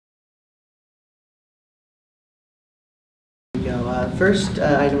First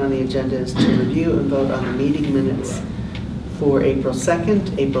item on the agenda is to review and vote on the meeting minutes for April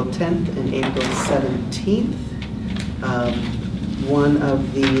 2nd, April 10th, and April 17th. One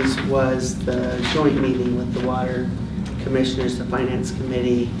of these was the joint meeting with the Water Commissioners, the Finance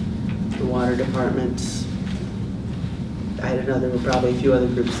Committee, the Water Department. I don't know, there were probably a few other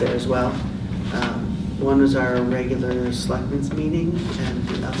groups there as well. One was our regular selectmen's meeting, and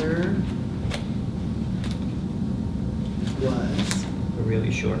the other was a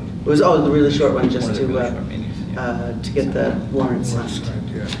really short. It was the really short one, just to really short meetings, yeah. To get the warrants signed.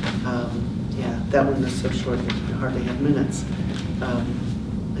 Yeah. Yeah, that one was so short that you hardly have minutes. I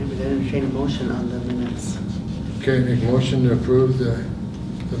would entertain a motion on the minutes. Okay, make a motion to approve the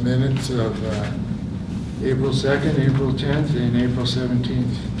minutes of April 2nd, April 10th, and April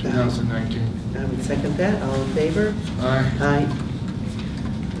 17th, 2019. I would second that. All in favor? Aye. Aye.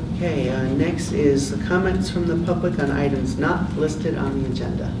 Okay, next is the comments from the public on items not listed on the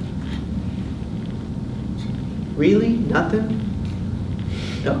agenda. Really? Nothing?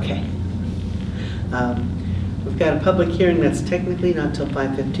 Okay. We've got a public hearing that's technically not till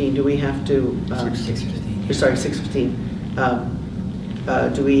 5:15. Do we have to? 6:15. Sorry, 6:15.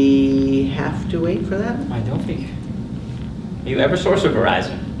 Do we have to wait for that? I don't think. Are you Eversource or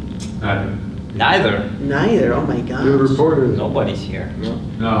Verizon? Neither. Neither. Oh my gosh. The reporter. Nobody's here.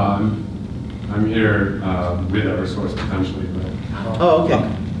 No, I'm here with Eversource potentially, but. Oh, okay.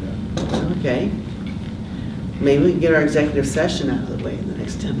 Yeah. Okay. Maybe we can get our executive session out of the way in the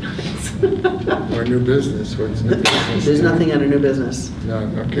next 10 minutes. Or new business. What's new business? There's nothing under new business. No,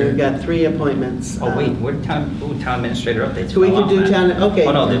 okay. We've got 3 appointments. Oh wait, what town administrator updates? So we fell can do off, town, man. okay.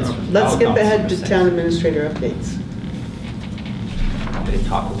 Oh no, Let's skip ahead to it's town administrator updates. I'm going to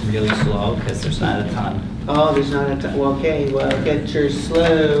talk really slow because there's not a ton. Oh, there's not a ton. Well, okay, well, get your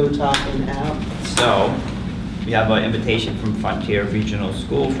slow talking out. So we have an invitation from Frontier Regional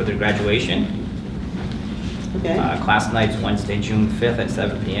School for their graduation. Okay. Class night's Wednesday, June 5th at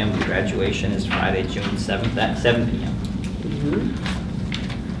 7 p.m. The graduation is Friday, June 7th at 7 p.m.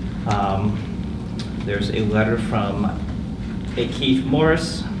 There's a letter from a Keith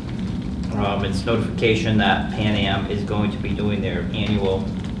Morris. It's notification that Pan Am is going to be doing their annual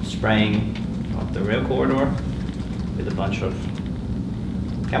spraying of the rail corridor with a bunch of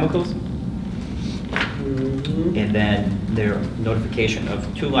chemicals. And then their notification of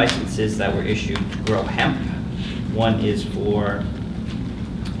 2 licenses that were issued to grow hemp. One is for,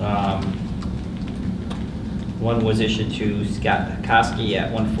 one was issued to Scott Koski at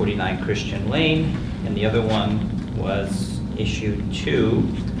 149 Christian Lane, and the other one was issued to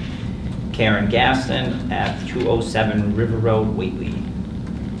Karen Gaston at 207 River Road, Whately.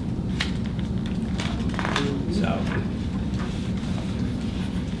 So,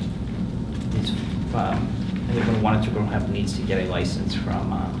 anyone wanted to grow hemp needs to get a license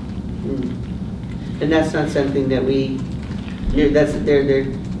from. And that's not something that they're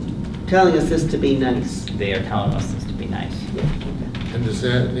telling us this to be nice. They are telling us this to be nice. Yeah, okay. And does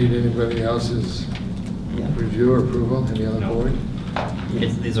that need anybody else's Yeah. review or approval? Any other No. board?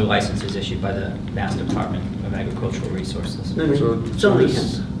 These are licenses issued by the Mass Department of Agricultural Resources. No, no, So it's only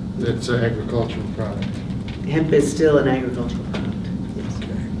this- hemp. It's an agricultural product. Hemp is still an agricultural product. Yes.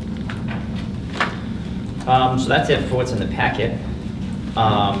 So that's it for what's in the packet.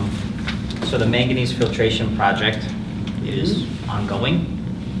 So the manganese filtration project is ongoing.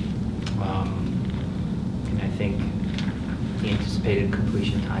 And I think the anticipated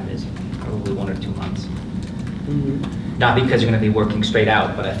completion time is probably 1 or 2 months. Not because you're going to be working straight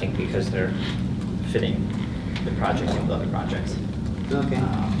out, but I think because they're fitting the project in with other projects. Okay.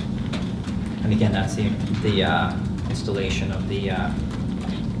 And again, that's the installation of the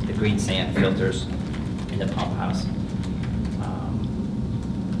green sand filters in the pump house.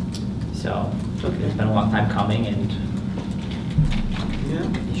 So it's been a long time coming, and Yeah.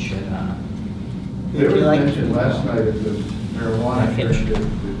 you should. There Would was you like- mentioned last night at the marijuana Finish. hearing that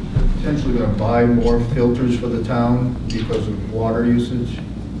they're potentially going to buy more filters for the town because of water usage.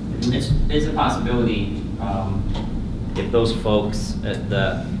 It's a possibility if those folks,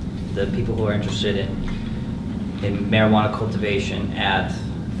 the people who are interested in marijuana cultivation at,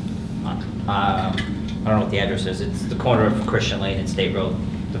 I don't know what the address is. It's the corner of Christian Lane and State Road.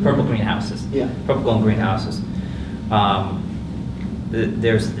 The purple greenhouses. Yeah. Purple and greenhouses.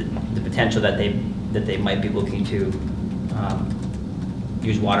 There's the potential that they might be looking to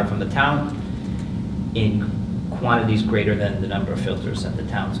use water from the town in quantities greater than the number of filters that the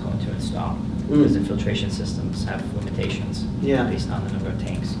town is going to install. Because the filtration systems have limitations Yeah. based on the number of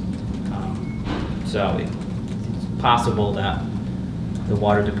tanks. So it's possible that the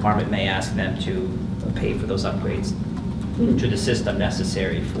water department may ask them to pay for those upgrades to the system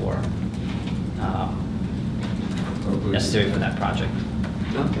necessary for that project.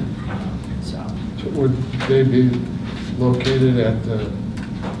 Okay. So, So would they be located at the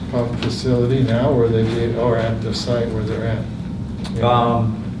pump facility now, or or at the site where they're at?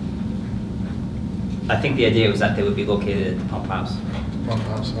 I think the idea was that they would be located at the pump house. Pump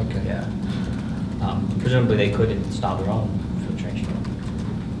house, okay. Yeah. Presumably they could install their own filtration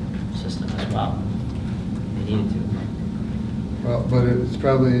system as well. They needed to. Well, but it's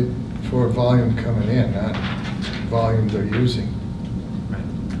probably for volume coming in, not volume they're using. Right.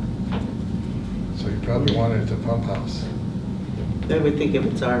 So you probably want it at the pump house. I would think if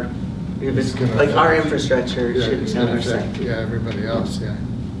it's It's gonna like our affect- infrastructure, it Yeah, should it's be on gonna our affect, site. yeah, everybody else, yeah.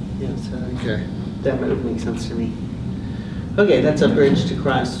 Yeah, so Okay. that would make sense to me. Okay, that's a bridge to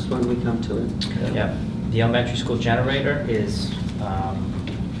cross when we come to it. Yeah. The elementary school generator is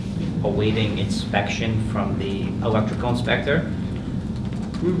awaiting inspection from the electrical inspector.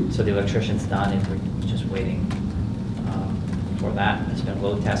 Hmm. So the electrician's done, and we're just waiting for that. It's been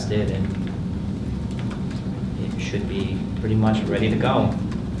load tested, and it should be pretty much ready to go.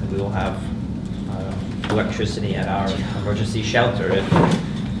 And we will have electricity at our emergency shelter if Does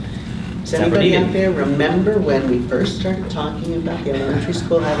it's ever anybody out needed. there remember when we first started talking about the elementary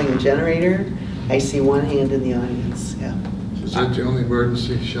school having a generator? I see one hand in the audience, yeah. Is that the only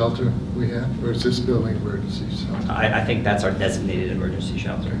emergency shelter we have, or is this building emergency shelter? I think that's our designated emergency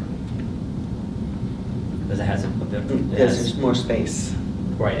shelter. Because it has Because there's more space.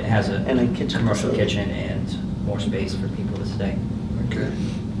 right, it has a And a kitchen commercial facility. kitchen and more space for people to stay. Okay.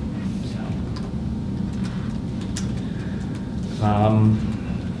 So,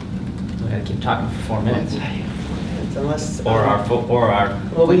 we gotta keep talking for 4 minutes. Unless. Or our,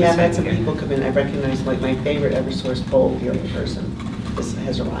 Well, we have had some people come in, I recognize, like, my favorite Eversource poll viewing person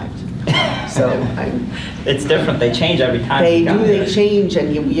has arrived. So I'm, It's different, they change every time. they you come. they change,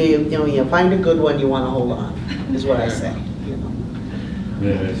 and you find a good one, you want to hold on, is what I say, you know.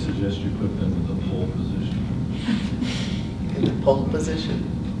 May I suggest you put them in the pole position? In the poll position.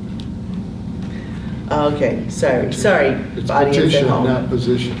 Okay, sorry, It's audience at petition, home. not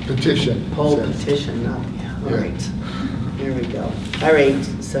position, petition. Poll it says. petition, not, yeah, all Yeah. right. There we go. All right,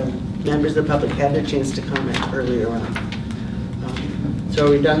 so members of the public had their chance to comment earlier on. So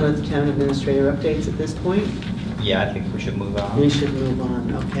are we done with town administrator updates at this point? Yeah, I think we should move on. We should move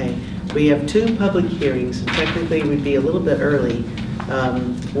on, okay. We have 2 public hearings, technically we'd be a little bit early.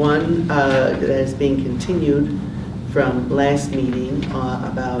 One that is being continued from last meeting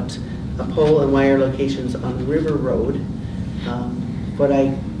about pole and wire locations on River Road.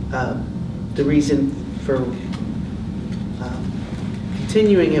 The reason for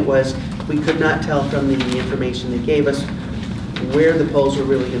continuing it was we could not tell from the information they gave us where the poles were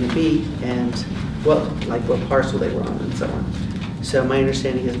really going to be and what parcel they were on and so on. So my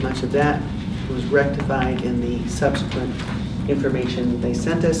understanding is much of that was rectified in the subsequent information they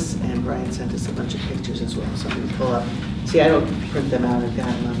sent us, and Brian sent us a bunch of pictures as well. So I'm going to pull up. See, I don't print them out. I've got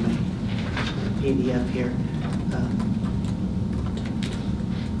them on my PDF here.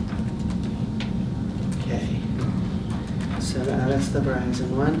 Okay. So that's the Verizon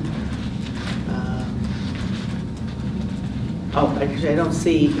one. Actually, I don't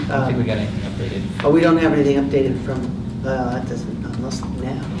see. I think we got anything updated. Oh, we don't have anything updated from, that doesn't, unless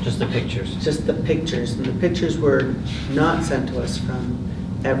now. Just the pictures. Just the pictures, and the pictures were not sent to us from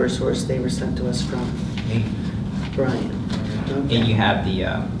Eversource, they were sent to us from Me. Brian. And you have the,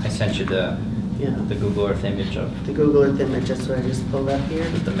 I sent you the Yeah, Google Earth image of the Google Earth image, that's what I just pulled up here.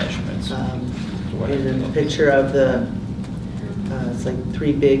 the measurements. And then the picture of the, it's like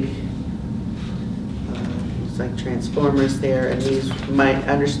 3 big, it's like transformers there, and these, my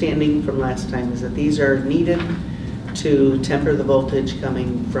understanding from last time is that these are needed to temper the voltage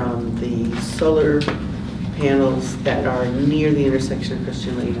coming from the solar panels that are near the intersection of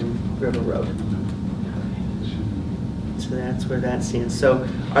Christian Lane and River Road. So that's where that stands. So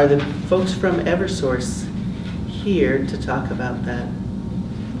are the folks from Eversource here to talk about that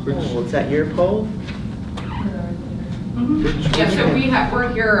poll? Is that your poll? Yeah, so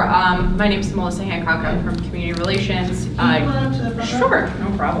we're here, my name's Melissa Hancock, I'm from Community Relations. Sure, no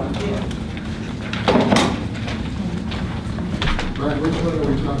problem. Brian, which one are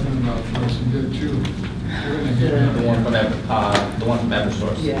we talking about first? You did 2. You're gonna hit Yeah. The one from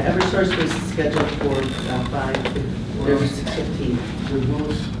Eversource. Yeah, Eversource was scheduled for 6:15. Good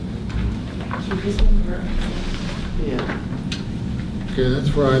moves. Yeah. Okay, that's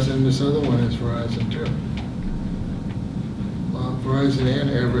Verizon. This other one is Verizon too. Verizon and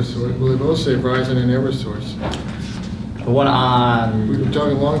Eversource. Well, they both say Verizon and Eversource. The one on We were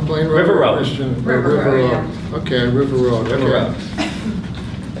talking Long Plain Road? River or Road. Christian- River Road, Okay, River Road. River okay. Road.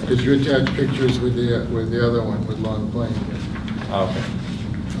 Because you attached pictures with the other one, with Long Plain. Oh,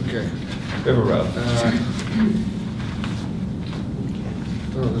 okay. Okay. River Road.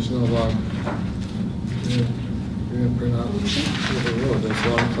 Oh, there's no Long. Yeah, you're gonna print out River Road, that's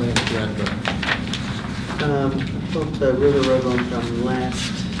Long Plain, Pulled the River Road one from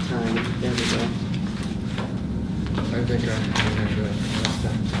last time. There we go. I think I have that last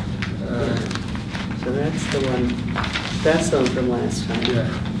time. So that's the one, that's the one from last time. Yeah.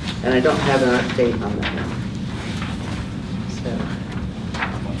 And I don't have an update on that one. So,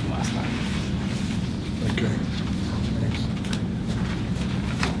 One from last time. Okay. Thanks.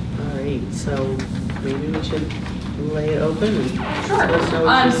 all right, so maybe we should lay it open and Sure. let us know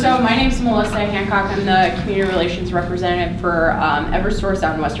what you- So my name's Melissa Hancock. I'm the community relations representative for Eversource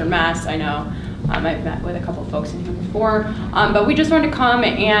out in Western Mass. I know I've met with a couple of folks in here before, but we just wanted to come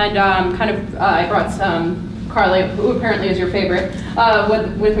and I brought some Carla, who apparently is your favorite,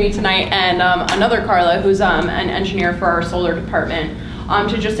 with me tonight, and another Carla, who's an engineer for our solar department,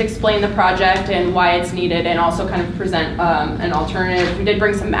 to just explain the project and why it's needed, and also kind of present an alternative. We did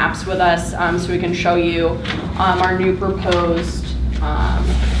bring some maps with us, so we can show you our new proposed,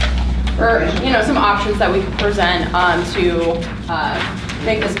 or some options that we could present to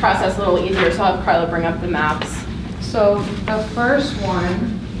make this process a little easier. So I'll have Carla bring up the maps. So the first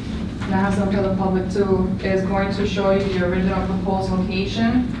one, that has come to the public too, is going to show you the original proposed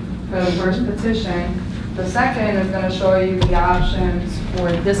location for the first petition. The second is going to show you the options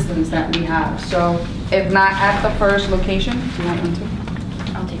for distance that we have. So if not at the first location, do you want one too?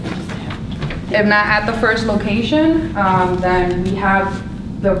 I'll take them just ahead. If not at the first location, then we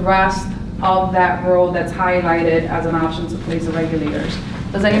have the rest of that road that's highlighted as an option to place the regulators.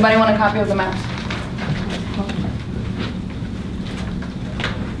 Does anybody want a copy of the maps?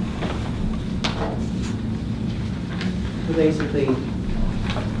 So basically,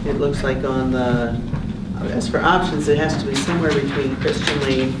 it looks like on the, as for options, it has to be somewhere between Christian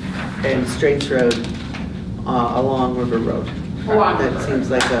Lane and Straits Road along River Road. Along River That Road. seems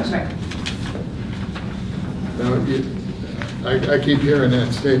like a, Right. I keep hearing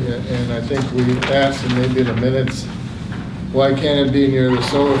that statement, and I think we asked, and maybe in the minutes, why can't it be near the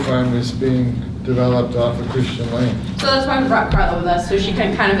solar farm that's being developed off of Christian Lane? So that's why we brought Carla with us, so she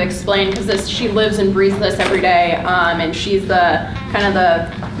can kind of explain, because she lives and breathes this every day, and she's the kind of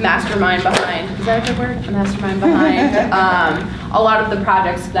the mastermind behind, is that a good word? The mastermind behind a lot of the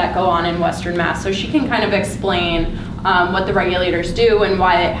projects that go on in Western Mass. So she can kind of explain what the regulators do and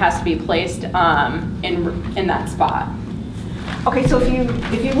why it has to be placed in that spot. Okay, so if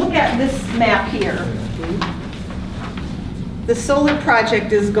you look at this map here, the solar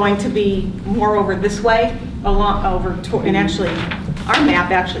project is going to be more over this way, and actually, our map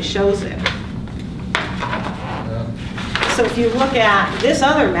actually shows it. So if you look at this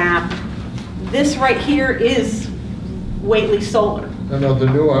other map, this right here is Whately Solar. No, the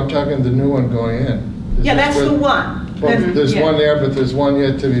new, I'm talking the new one going in. Is Yeah, this that's where- the one. Well, there's Yeah. one there, but there's one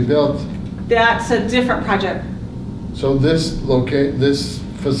yet to be built. That's a different project. So this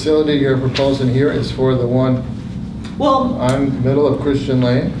facility you're proposing here is for the one Well, on middle of Christian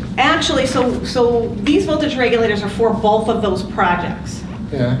Lane? actually, so these voltage regulators are for both of those projects.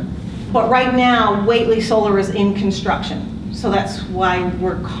 Yeah. But right now, Whately Solar is in construction. So that's why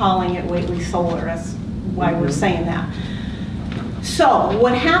we're calling it Whately Solar. That's why we're saying that. So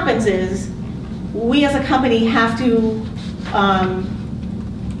what happens is, we as a company have to,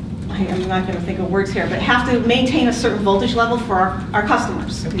 I'm not going to think of words here, but have to maintain a certain voltage level for our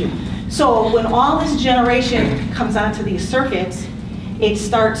customers. So when all this generation comes onto these circuits, it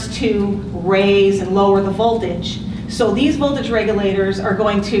starts to raise and lower the voltage. So these voltage regulators are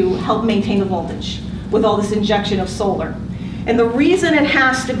going to help maintain the voltage with all this injection of solar. And the reason it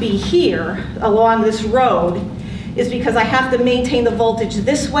has to be here along this road is because I have to maintain the voltage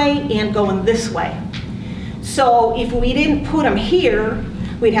this way and going this way. So if we didn't put them here,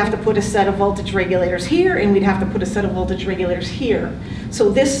 we'd have to put a set of voltage regulators here, and we'd have to put a set of voltage regulators here. So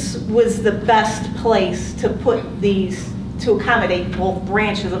this was the best place to put these, to accommodate both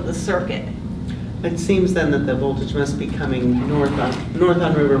branches of the circuit. it seems then that the voltage must be coming north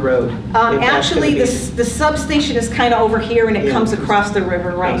on River Road. If that's Actually, gonna the substation is kind of over here, and it Yeah. comes across the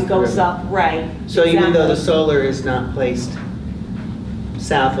river, right, and Across goes the river. up, right. So even though the exactly. solar is not placed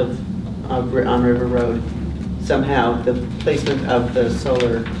south on River Road, somehow the placement of the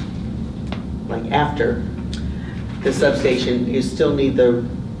solar, like after the substation, you still need the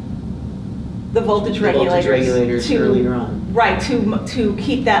The voltage voltage regulators to- earlier on. Right, to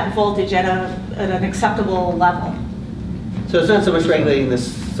keep that voltage at an acceptable level. So it's not so much regulating the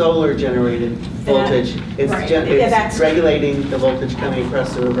solar generated voltage, it's right. Yeah, that's- it's regulating the voltage coming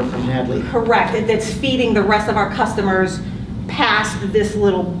across the river from Hadley. Correct, that's feeding the rest of our customers past this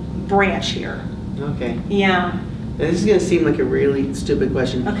little branch here. Okay. Yeah, This is gonna seem like a really stupid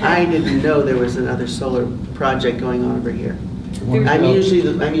question. Okay. I didn't know there was another solar project going on over here. I'm usually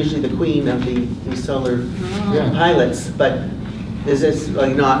the queen of the solar Yeah. pilots, but is this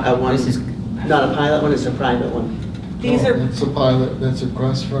like not a one, This is- not a pilot one, it's a private one? these are, It's a pilot, that's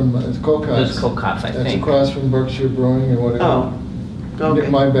across from, it's Cocots. Those Cocots, I That's think. across from Berkshire Brewing or whatever. Oh, okay.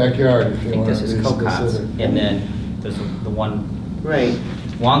 In my backyard, if I you think want to this be is Cocots. specific. And then there's the one, Right,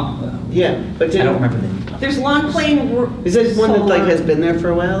 Wong, yeah, but I don't remember didn't, the. there's Long Plain. is this one that like Solar. has been there for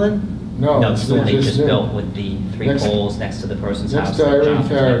a while then? No, No, it's the one they just new. built with the 3 Next- poles next to the person's house. Next to that Irene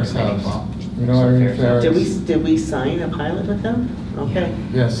Jonathan's Farrick's making house. from. You know So Irene Farrick's house. Farrick? Did we sign a pilot with them? Okay.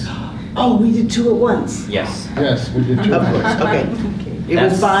 Yes, Oh, we did 2 at once. Yes, yes, we did two. Of course, okay. It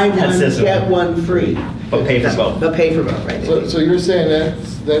That's- was buy that's one, this one. get one free. But pay for both. But pay for both, right. So you're saying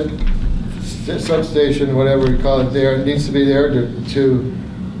that substation, whatever we call it there, needs to be there to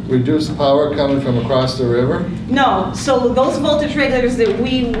reduce power coming from across the river? No, so those voltage regulators that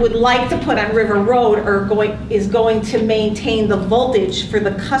we would like to put on River Road is going to maintain the voltage for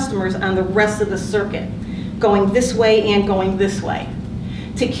the customers on the rest of the circuit, going this way and going this way,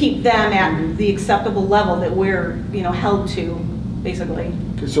 to keep them at the acceptable level that we're, held to, basically.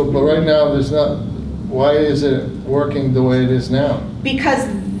 So, but right now, there's not, why is it working the way it is now? Because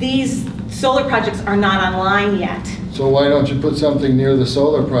these solar projects are not online yet, So why don't you put something near the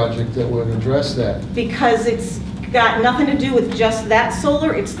solar project that would address that? because it's got nothing to do with just that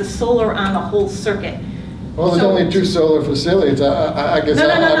solar, it's the solar on the whole circuit. Well, there's So- only 2 solar facilities, I guess No,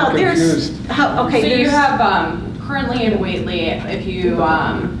 I'm there's, confused. So okay, you there's, have, currently in Whately, if you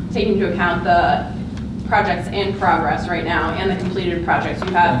take into account the projects in progress right now and the completed projects,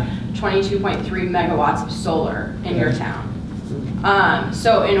 you have 22.3 megawatts of solar in your town.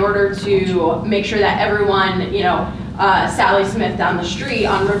 So in order to make sure that everyone, Sally Smith down the street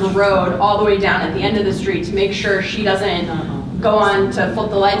on River Road, all the way down at the end of the street, to make sure she doesn't go on to flip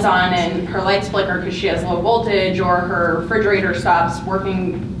the lights on and her lights flicker because she has low voltage, or her refrigerator stops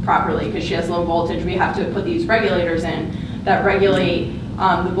working properly because she has low voltage, we have to put these regulators in that regulate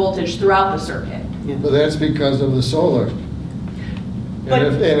the voltage throughout the circuit. But that's because of the solar. But-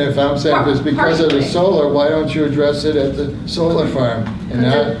 And if I'm saying if it's because of the Partially. solar, why don't you address it at the solar farm and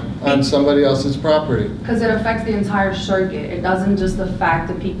not on somebody else's property? Because it affects the entire circuit. It doesn't just affect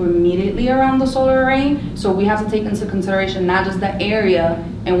the people immediately around the solar array. So we have to take into consideration not just the area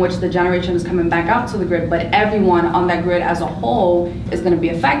in which the generation is coming back out to the grid, but everyone on that grid as a whole is going to be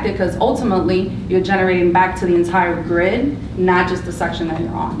affected, because ultimately you're generating back to the entire grid, not just the section that you're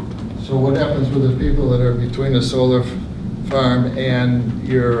on. So what happens with the people that are between the solar farm and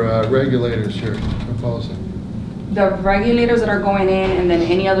your regulators you're proposing? The regulators that are going in, and then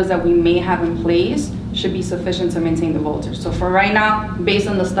any others that we may have in place, should be sufficient to maintain the voltage. So for right now, based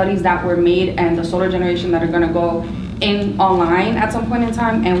on the studies that were made and the solar generation that are going to go in online at some point in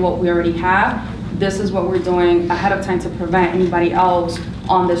time, and what we already have, this is what we're doing ahead of time to prevent anybody else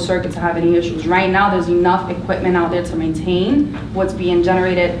on this circuit to have any issues. Right now, there's enough equipment out there to maintain what's being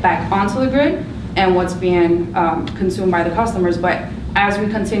generated back onto the grid and what's being consumed by the customers. But as we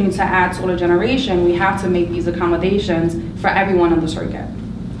continue to add solar generation, we have to make these accommodations for everyone on the circuit.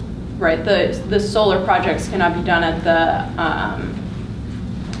 Right, the solar projects cannot be done at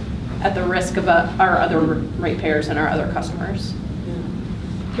the risk of our other ratepayers and our other customers.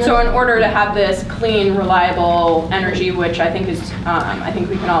 So in order to have this clean, reliable energy, which I think is, I think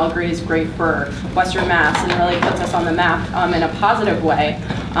we can all agree is great for Western Mass and really puts us on the map in a positive way,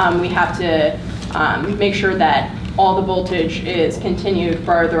 we have to make sure that all the voltage is continued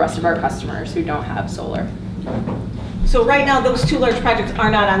for the rest of our customers who don't have solar. so right now, those 2 large projects are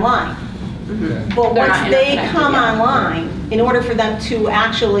not online. Okay. But They're once not they interconnected come yet. online, in order for them to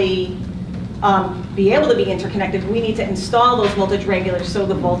actually be able to be interconnected, we need to install those voltage regulators so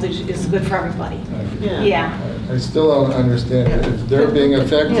the voltage is good for everybody. Yeah. I still don't understand if they're being Yeah,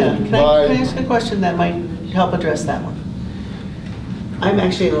 affected can I by, ask a question that might help address that one? I'm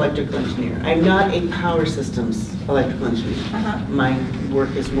actually an electrical engineer. I'm not a power systems electrical engineer. Uh-huh. My work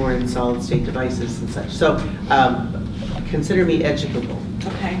is more in solid state devices and such. So consider me educable.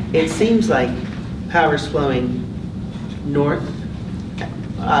 Okay. It seems like power's flowing north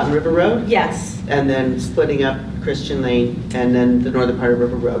on River Road Yes, and then splitting up Christian Lane and then the northern part of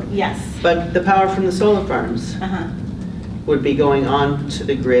River Road. yes. But the power from the solar farms, Uh-huh. would be going on to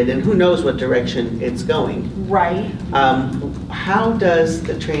the grid, and who knows what direction it's going. Right. How does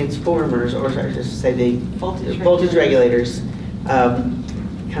the transformers, or sorry, just say the Voltage voltage regulators,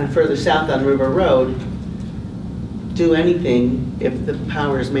 kind of further south on River Road, do anything if the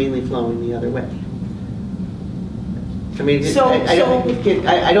power is mainly flowing the other way? I mean,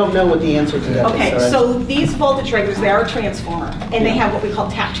 I don't know what the answer to that is. Okay, so these voltage regulators, they are a transformer, and they have what we call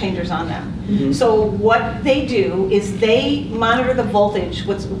tap changers on them. Mhm. So what they do is they monitor the voltage,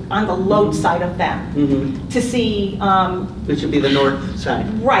 what's on the load side of them, Mhm. to see, Which would be the north side.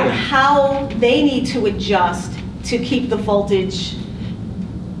 right, Yeah. how they need to adjust to keep the voltage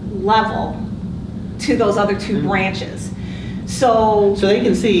level to those other two Mhm. branches. So, So they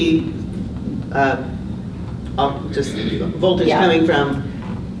can see just voltage Yeah. coming from,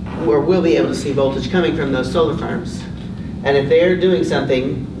 or will be able to see voltage coming from those solar farms. And if they're doing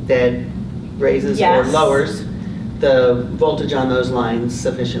something that raises or Yes. lowers the voltage on those lines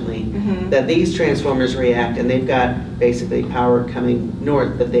sufficiently, Mhm. that these transformers react, and they've got basically power coming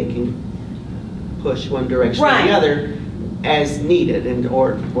north that they can push one direction or Right. the other as needed, and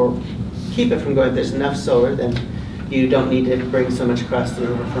or keep it from going. If there's enough solar, then you don't need to bring so much across the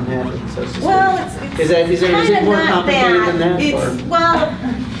river from Hadley, so to speak. well, Is it kinda more not complicated than that? It's, or- well,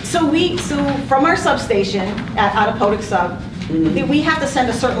 so from our substation out of Potoc Sub, Mhm. we have to send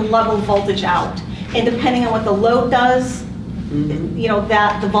a certain level of voltage out. And depending on what the load does, Mhm. you know,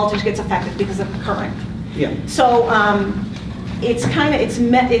 that the voltage gets affected because of current. Yeah. So it's kind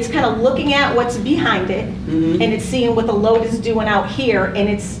of looking at what's behind it, Mhm. and it's seeing what the load is doing out here, and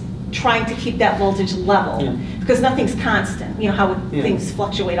it's trying to keep that voltage level. Yeah. Because nothing's constant, you know, how Yeah. things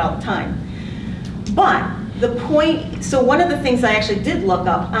fluctuate all the time. But the point, so one of the things I actually did look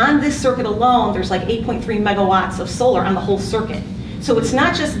up, on this circuit alone, there's like 8.3 megawatts of solar on the whole circuit. So it's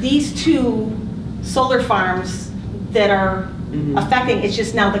not just these two solar farms that are Mhm. affecting, it's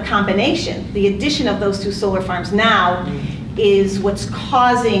just now the combination. The addition of those two solar farms now is what's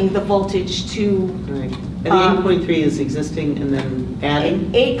causing the voltage to, Right. And the 8.3 is existing and then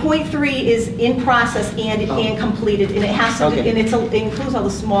adding? 8.3 is in process and Oh. completed, and it has to, Okay. and it includes all the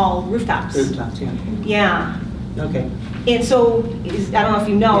small rooftops. Rooftops, yeah. Yeah. Okay. And so, I don't know if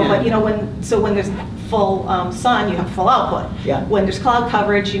you know, Yeah. but you know, when there's full sun, you have full output. Yeah. When there's cloud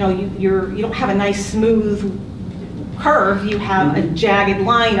coverage, you know, you don't have a nice smooth curve, you have a Mhm. jagged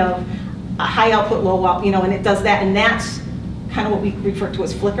line of a high output, low out, you know, and it does that, and that's kind of what we refer to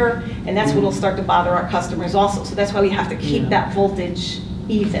as flicker, and that's what'll start to bother our customers also. So that's why we have to keep Yeah. that voltage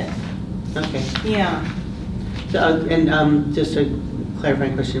even. Okay. Yeah. So, and just a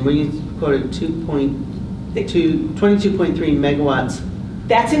clarifying question, when you quoted 22.3 megawatts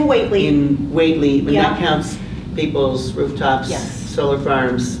That's in Whately. in Whately, when that Yeah. counts people's rooftops, Yes. solar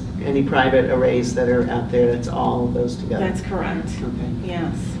farms, any private arrays that are out there, that's all of those together? That's correct. Okay.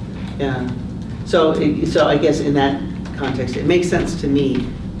 Yes. Yeah. So I guess in that context, it makes sense to me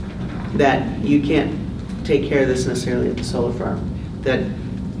that you can't take care of this necessarily at the solar farm, that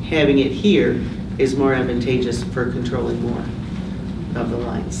having it here is more advantageous for controlling more of the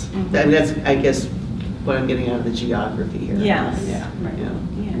lines. Mhm. I mean, that's, I guess, what I'm getting out of the geography here. Yes. Yeah. Right. Yeah.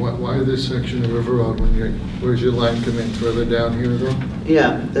 Yeah. Why this section of River Road where's your line come in, further down here though?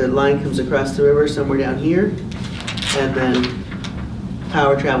 Yeah, the line comes across the river somewhere down here, and then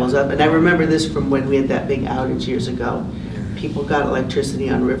power travels up. And I remember this from when we had that big outage years ago. People got electricity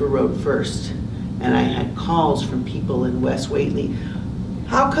on River Road first, and I had calls from people in West Whately.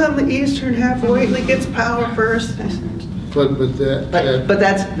 How come the eastern half of Whately gets power first? But But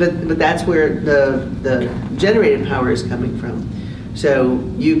that's where the generated power is coming from. So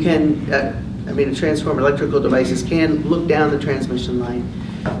you can, I mean, electrical devices can look down the transmission line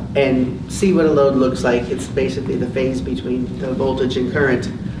and see what a load looks like. It's basically the phase between the voltage and current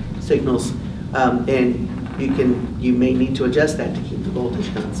signals. And you may need to adjust that to keep the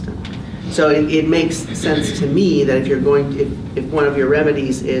voltage constant. So it makes sense to me that if one of your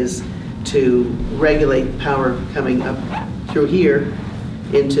remedies is to regulate power coming up through here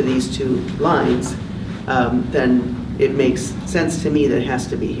into these two lines, then it makes sense to me that it has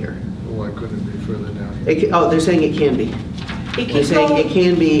to be here. why couldn't it be further down here? They're saying it can be. It They're can saying go, it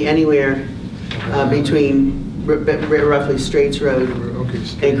can be anywhere between roughly Straits Road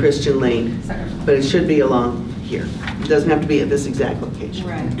Okay, and Christian Lane, but it should be along here. It doesn't have to be at this exact location.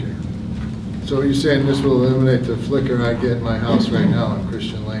 right. Okay. So you're saying this will eliminate the flicker I get in my house right now on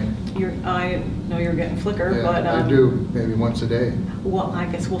Christian Lane? I know you're getting flicker, Yeah, but. I do, maybe once a day. Well, I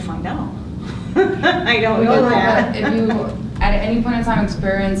guess we'll find out. I don't We know don't that. If you, at any point in time,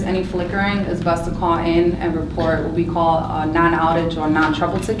 experience any flickering, it's best to call in and report what we call a non-outage or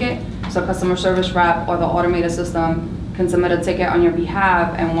non-trouble ticket. So customer service rep or the automated system can submit a ticket on your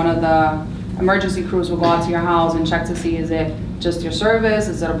behalf, and one of the emergency crews will go out to your house and check to see, is it just your service?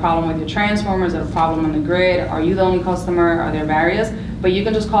 Is it a problem with your transformer? Is it a problem on the grid? Are you the only customer? Are there barriers? But you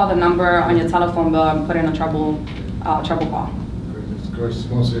can just call the number on your telephone bill and put in a trouble call. Of course,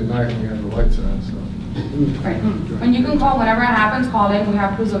 mostly at night when you have the lights on, so. Right. And you can call whenever it happens, call in. We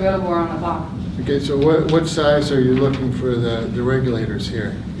have crews available around the clock. Okay, so what size are you looking for the regulators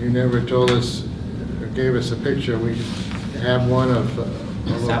here? You never told us, or gave us a picture. We have one of a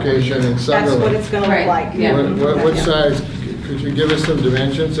location in That's Sunderland. what it's gonna look Right, like. yeah. What Yeah. size, could you give us some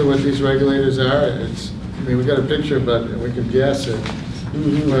dimensions of what these regulators are? I mean, we got a picture, but we could guess it,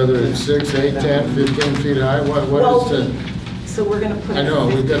 whether it's 6, 8, 10, 15 feet high, what Well, is the, So we're gonna put. I know,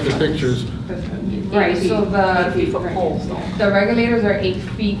 we've got the pictures. Right, so 8 foot poles. the regulators are 8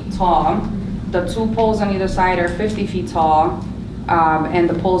 feet tall. The 2 poles on either side are 50 feet tall, and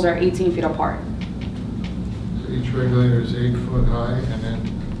the poles are 18 feet apart. Each regulator is 8 foot high, and then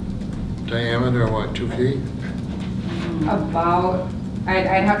diameter, what, 2 feet? About, I'd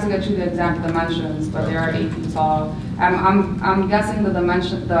have to get you the exact dimensions, but they are 8 feet tall. I'm guessing the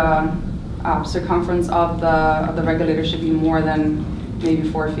dimension, the circumference of the regulator should be more than maybe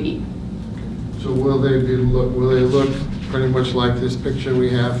 4 feet. So will they look pretty much like this picture we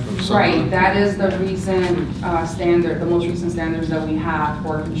have from Right, Sunderland? that is the recent standard, the most recent standards that we have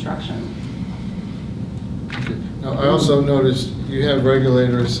for construction. Okay. Now, I also noticed you have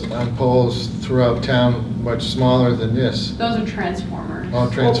regulators on poles throughout town much smaller than this. Those are transformers. All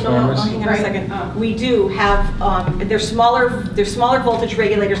transformers? Oh, hang on a second. Oh. We do have, they're smaller voltage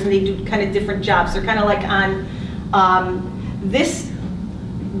regulators and they do kind of different jobs. They're kind of like on, this,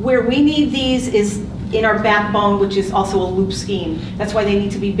 where we need these is in our backbone, which is also a loop scheme. That's why they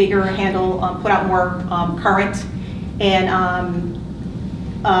need to be bigger, handle, put out more current. And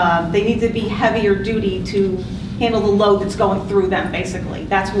they need to be heavier duty to handle the load that's going through them, basically.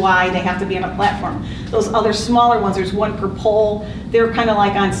 That's why they have to be on a platform. Those other smaller ones, there's one per pole, they're kind of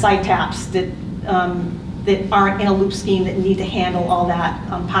like on side taps that, that aren't in a loop scheme that need to handle all that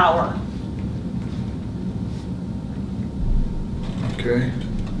power. Okay.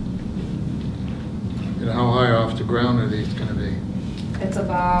 And how high off the ground are these gonna be? It's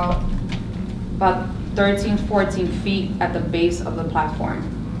about 13, 14 feet at the base of the platform.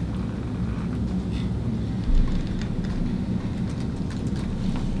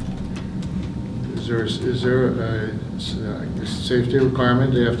 Is there a safety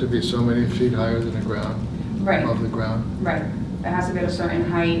requirement? They have to be so many feet higher than the ground? Right. Above the ground? Right. It has to be at a certain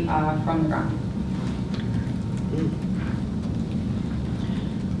height from the ground.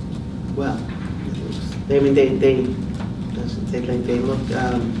 Well, they look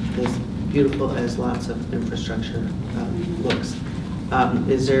as beautiful as lots of infrastructure looks.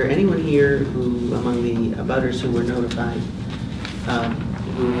 Is there anyone here who, among the abutters who were notified,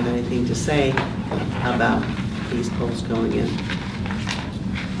 who had anything to say about these poles going in?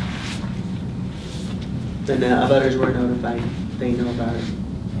 The abutters were notified, they know about it.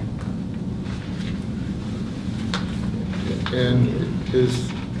 And is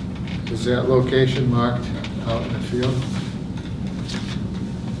that location marked out in the field?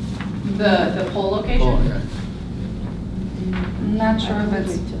 The pole location? Oh, yeah. I'm not sure if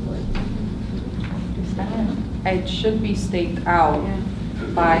it's, it should be staked out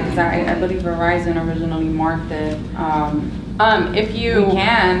by, because I believe Verizon originally marked it. If you, We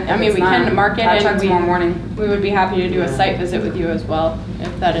can, I if mean, it's we can not. mark it I'll and check tomorrow morning. we would be happy to do a site visit with you as well,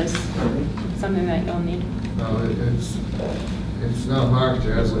 if that is something that you'll need. No, it's not marked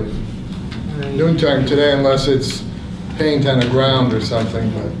there as of noontime today unless it's paint on the ground or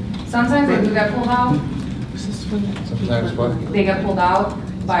something, but Sometimes they do get pulled out. sometimes what? They get pulled out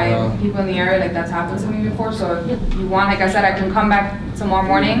by people in the area, like that's happened to me before. So if you want, like I said, I can come back tomorrow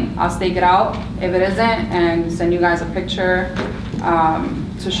morning, I'll stake it out if it isn't, and send you guys a picture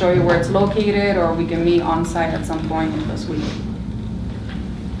to show you where it's located, or we can meet on site at some point this week.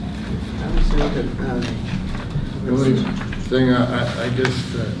 The only thing, I guess,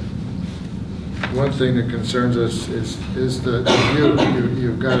 one thing that concerns us is the view.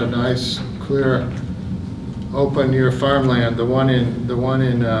 You've got a nice, clear, open near farmland. The one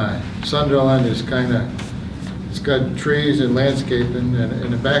in Sunderland is kind of, it's got trees and landscaping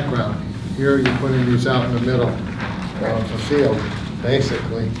in the background. Here you're putting these out in the middle of the field,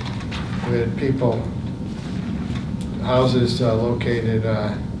 basically, with people, houses located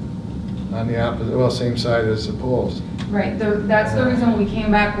on the opposite, well, same side as the poles. Right, that's the reason we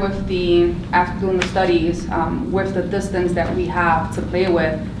came back with after doing the studies, with the distance that we have to play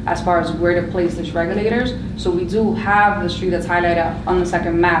with as far as where to place these regulators. So we do have the street that's highlighted on the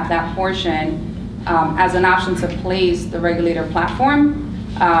second map, that portion as an option to place the regulator platform.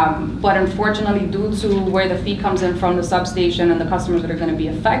 But unfortunately, due to where the feed comes in from the substation and the customers that are going to be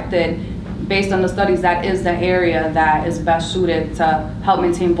affected, based on the studies, that is the area that is best suited to help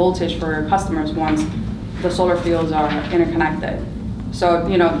maintain voltage for customers once the solar fields are interconnected. So,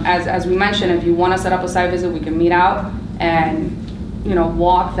 you know, as we mentioned, if you want to set up a site visit, we can meet out and, you know,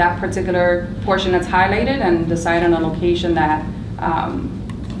 walk that particular portion that's highlighted and decide on a location that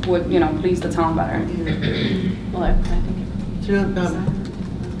would, you know, please the town better. Well, I think. Do you know,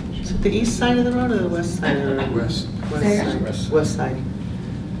 is it the east side of the road or the west side of the road? West. Say West again? side. West side.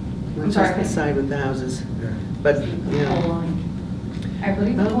 I'm sorry? Just the side with the houses. Yeah. But, you know, I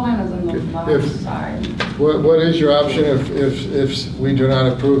believe the line is on the If- left side. What is your option if we do not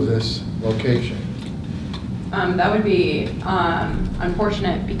approve this location? That would be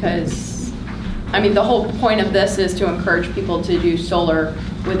unfortunate because, I mean, the whole point of this is to encourage people to do solar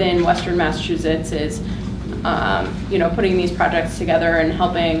within Western Massachusetts is, you know, putting these projects together and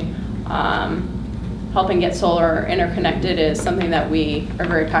helping get solar interconnected is something that we are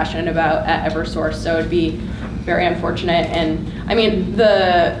very passionate about at Eversource. So it'd be very unfortunate. And I mean,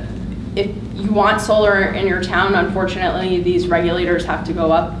 if you want solar in your town, unfortunately, these regulators have to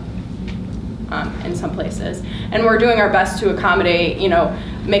go up in some places. And we're doing our best to accommodate, you know,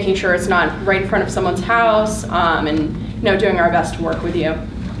 making sure it's not right in front of someone's house, and, you know, doing our best to work with you.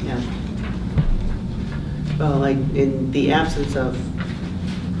 yeah. Well, like, in the absence of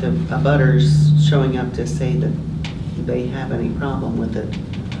the abutters showing up to say that they have any problem with it,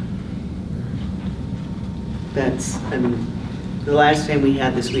 that's, I mean, the last time we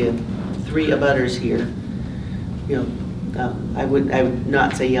had this, we had 3 abutters here. You know, I would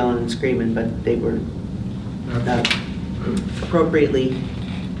not say yelling and screaming, but they were appropriately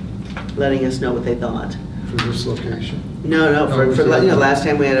letting us know what they thought. For this location? No, for you know, last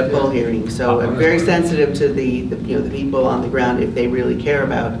time we had a poll hearing, so I'm very sensitive to the you know, the people on the ground if they really care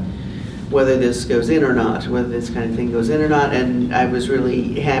about whether this goes in or not, whether this kind of thing goes in or not, and I was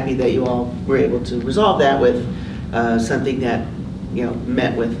really happy that you all were able to resolve that with something that, you know,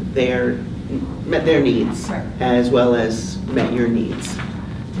 met their needs, Right. as well as met your needs.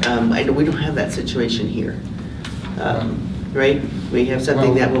 I know we don't have that situation here, right? We have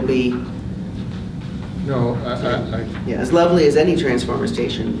something that will be, No, yeah, as lovely as any transformer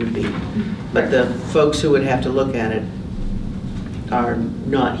station would be, but the folks who would have to look at it are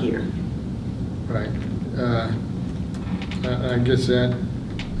not here. right. I guess that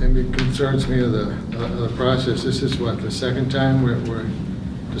maybe concerns me of the process. This is what, the second time we're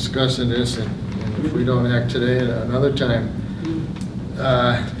discussing this, and if we don't act today, another time.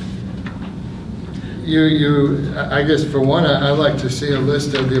 I guess for one, I'd like to see a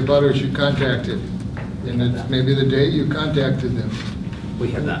list of the abutters you contacted, and it's maybe the date you contacted them. We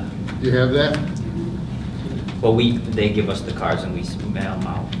have that. You have that? Well, they give us the cards and we mail them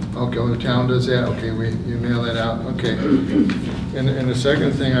out. Okay, well, the town does that, okay, you mail that out, okay. And the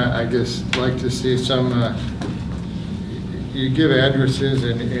second thing, I guess, like to see some, you give addresses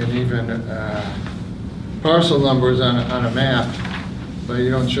and even parcel numbers on a map, but you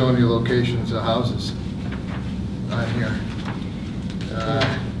don't show any locations of houses on here.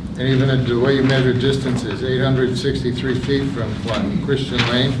 And even the way you measure distances, 863 feet from what, Christian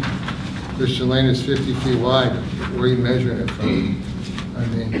Lane? Christian Lane is 50 feet wide. Where are you measuring it from? I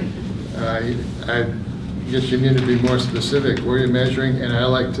mean, I guess you need to be more specific. Where you're measuring, and I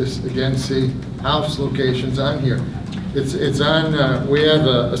like to again see house locations on here. It's on. We have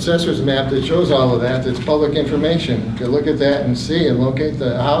an assessor's map that shows all of that. It's public information. You can look at that and see and locate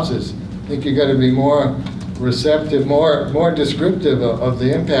the houses. I think you got to be more receptive, more descriptive of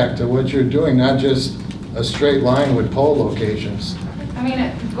the impact of what you're doing, not just a straight line with pole locations. I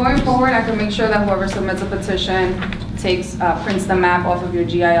mean, going forward, I can make sure that whoever submits a petition prints the map off of your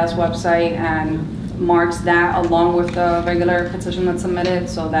GIS website and marks that along with the regular petition that's submitted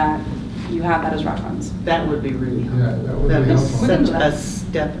so that you have that as reference. That would be really helpful. Yeah, that would be That'd be helpful. such a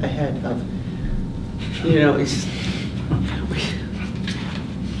step ahead of, you know, it's,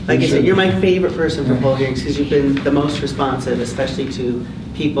 like I said, you're my favorite person for poll hearings because you've been the most responsive, especially to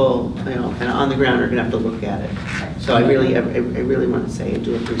people, you know, kind of on the ground are going to have to look at it. So I really want to say I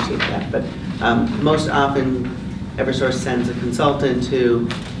do appreciate that. But most often, Eversource sends a consultant who,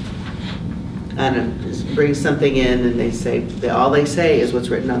 I don't know, just brings something in and they say, all they say is what's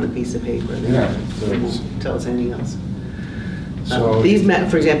written on the piece of paper. They won't tell us anything else. So These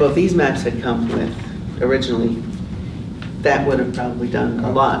maps, for example, if these maps had come with originally, that would have probably done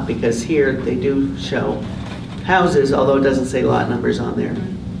a lot because here they do show houses, although it doesn't say lot numbers on there.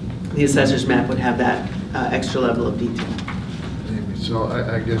 The assessor's map would have that extra level of detail. maybe. So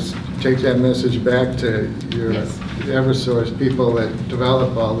I guess take that message back to your Yes. Eversource people that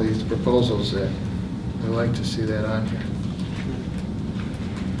develop all these proposals that we'd like to see that on here.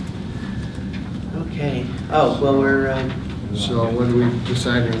 Okay. Oh, well, we're, So what do we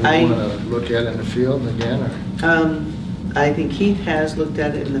decide we I- want to look at in the field again, or? I think Keith has looked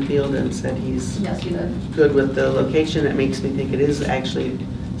at it in the field and said he's Yes, you did. good with the location. It makes me think it is actually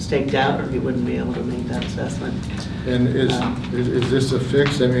staked out, or he wouldn't be able to make that assessment. And is this a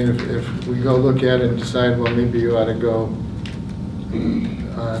fix? I mean, if we go look at it and decide, well, maybe you ought to go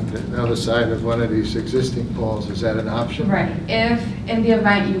on the other side of one of these existing poles, is that an option? Right, if in the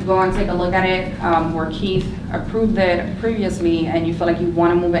event you go and take a look at it, where Keith approved it previously, and you feel like you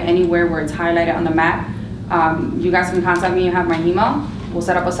want to move it anywhere where it's highlighted on the map, you guys can contact me, you have my email. We'll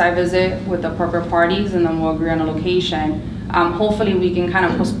set up a site visit with the appropriate parties, and then we'll agree on a location. Hopefully, we can kind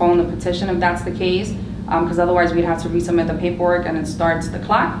of postpone the petition if that's the case, because otherwise we'd have to resubmit the paperwork and it starts the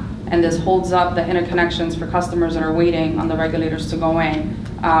clock. And this holds up the interconnections for customers that are waiting on the regulators to go in.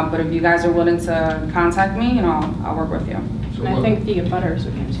 But if you guys are willing to contact me, you know, I'll work with you. So And I what- think the abutters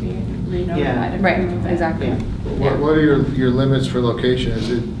would have to be re-notified. Yeah. if Right, we move it. exactly. Yeah. What are your limits for location? Is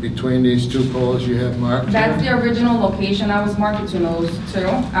it between these two poles you have marked? That's the original location that was marked between those two.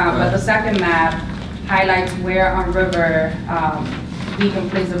 But the second map highlights where on River we can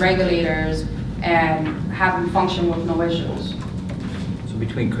place the regulators and have them function with no issues. So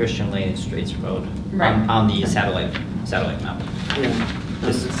between Christian Lane and Straits Road, Right. on the satellite map. Yeah.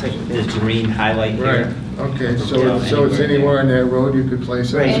 This green highlight Right, here. okay, Yeah, so it's anywhere on that road you could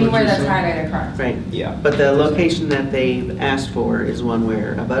place it? Right. is what Anywhere you're that's saying? highlighted, correct. Right. Yeah. But the location that they've asked for is one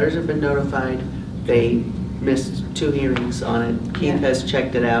where abutters have been notified. They missed 2 hearings on it. Keith Yeah. has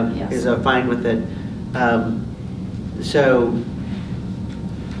checked it out, Yes. is fine with it. So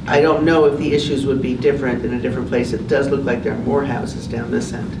I don't know if the issues would be different in a different place. It does look like there are more houses down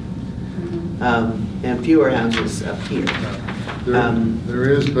this end, and fewer houses up here. There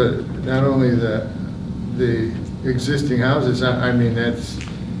is, but not only the existing houses, I mean, that's,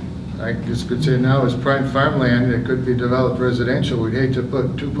 I just could say now is prime farmland, it could be developed residential. We'd hate to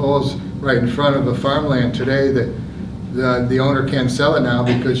put 2 poles right in front of a farmland today that the owner can't sell it now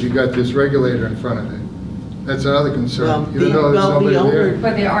because you got this regulator in front of it. That's another Well, concern. the- Even though there's well, the nobody owner- there.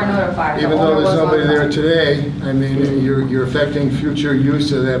 But they are notified. The Even owner though there's was nobody there notified. today, I mean, you're affecting future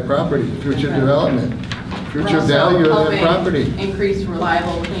use of that property, future development, We're future also value of that helping property. Increase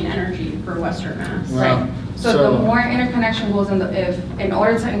reliable clean energy for Western Mass. Wow. Right. So the more interconnection goes in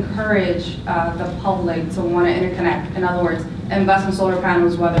order to encourage the public to want to interconnect, in other words, invest in solar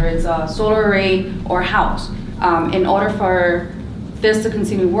panels, whether it's a solar array or house, in order for this to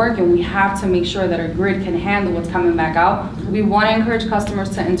continue working, we have to make sure that our grid can handle what's coming back out. We want to encourage customers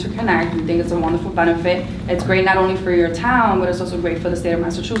to interconnect. We think it's a wonderful benefit. It's great not only for your town, but it's also great for the state of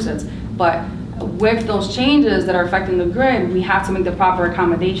Massachusetts. But with those changes that are affecting the grid, we have to make the proper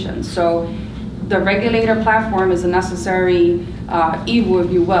accommodations. So the regulator platform is a necessary evil,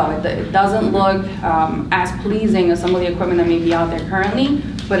 if you will. It doesn't look as pleasing as some of the equipment that may be out there currently,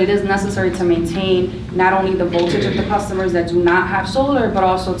 but it is necessary to maintain not only the voltage of the customers that do not have solar, but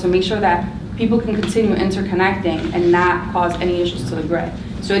also to make sure that people can continue interconnecting and not cause any issues to the grid.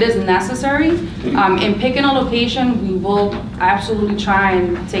 So it is necessary. In picking a location, we will absolutely try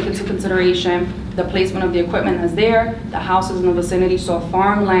and take into consideration the placement of the equipment that's there, the houses in the vicinity, so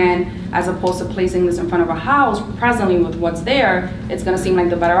farmland, as opposed to placing this in front of a house, presently with what's there, it's gonna seem like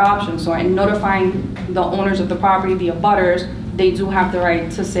the better option. So in notifying the owners of the property, the abutters, they do have the right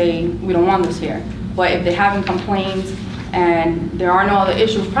to say, we don't want this here. But if they haven't complained and there are no other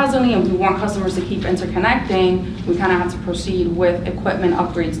issues presently and we want customers to keep interconnecting, we kind of have to proceed with equipment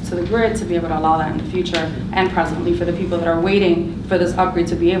upgrades to the grid to be able to allow that in the future and presently for the people that are waiting for this upgrade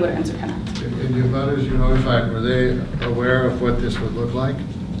to be able to interconnect. And the abutters you notified, were they aware of what this would look like?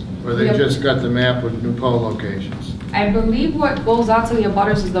 Or they Yep. just got the map with new pole locations? I believe what goes out to the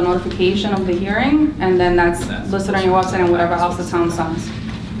abutters is the notification of the hearing, and then that's listed on your website and whatever else the town sends.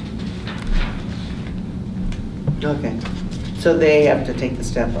 Okay, so they have to take the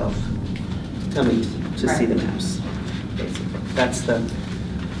step of coming to see Right. the maps, basically. That's the,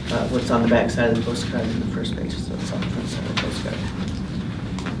 what's on the back side of the postcard in the first page, so it's on the front side of the postcard.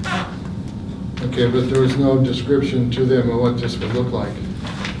 Okay, but there was no description to them of what this would look like?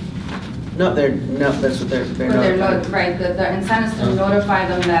 No, that's what they're But they're notified. right, the intent is to notify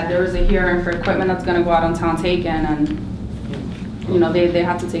them that there is a hearing for equipment that's gonna go out on town taken, and, you know, they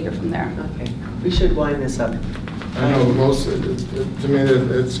have to take it from there. Okay, we should wind this up. I know most, to me,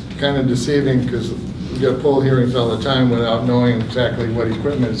 it's kind of deceiving because we get poll hearings all the time without knowing exactly what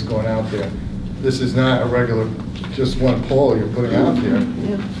equipment is going out there. this is not a regular, just one pole you're putting out there.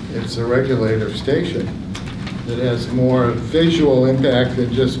 Yeah. It's a regulator station that has more visual impact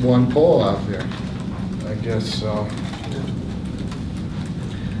than just one pole out there. I guess so.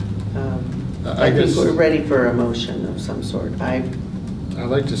 I think we're ready for a motion of some sort. I'd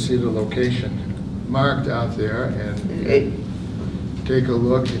like to see the location marked out there and take a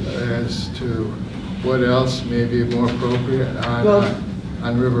look as to what else may be more appropriate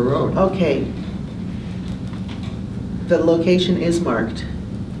on River Road. Okay. The location is marked.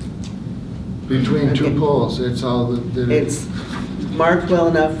 Between two Okay. poles, it's all that It's marked well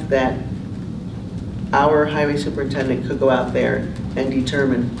enough that our highway superintendent could go out there and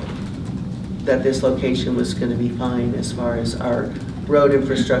determine that this location was going to be fine as far as our road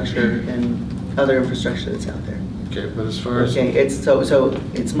infrastructure and other infrastructure that's out there. Okay, but as far as... Okay, so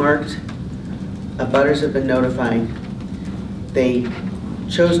it's marked, abutters have been notified. They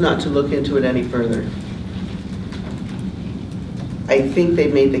chose not to look into it any further. I think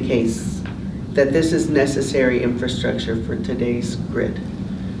they've made the case that this is necessary infrastructure for today's grid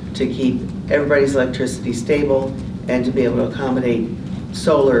to keep everybody's electricity stable and to be able to accommodate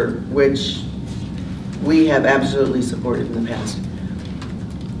solar, which we have absolutely supported in the past.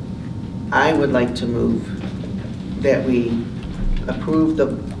 I would like to move that we approve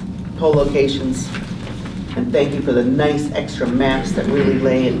the pole locations, and thank you for the nice extra maps that really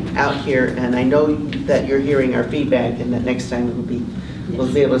lay it out here, and I know that you're hearing our feedback and that next time we'll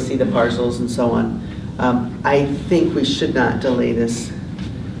be able to see the parcels and so on. I think we should not delay this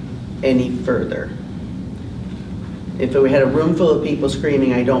any further. If we had a room full of people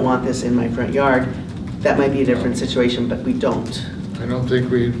screaming, I don't want this in my front yard, that might be a different situation, but we don't. I don't think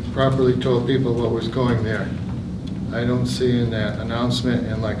we properly told people what was going there. I don't see in that announcement,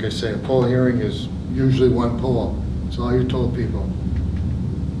 and like I say, a poll hearing is usually one poll. That's all you told people.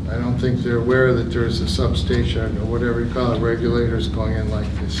 I don't think they're aware that there's a substation or whatever you call it, regulators going in like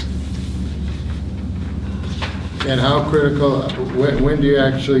this. And how critical, when do you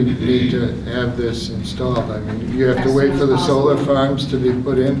actually need to have this installed? I mean, you have to wait for the solar farms to be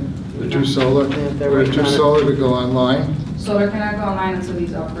put in, the two solar, or the two solar to go online? Solar cannot go online until these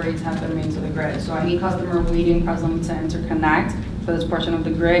upgrades have been made to the grid. So any customer waiting presently to interconnect for this portion of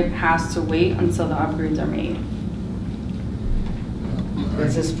the grid has to wait until the upgrades are made.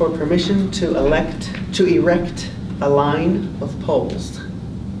 This is for permission to erect a line of poles,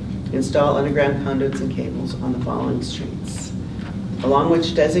 install underground conduits and cables on the following streets, along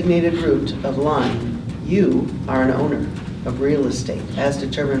which designated route of line you are an owner of real estate as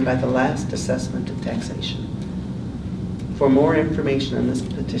determined by the last assessment of taxation. For more information on this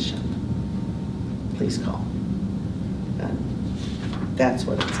petition, please call. And that's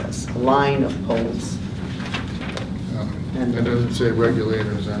what it says, a line of poles. It doesn't say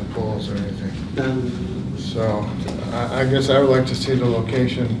regulators on poles or anything. So I guess I would like to see the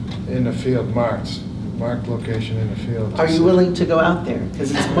location in the field marked location in the field. Are you willing to go out there? Because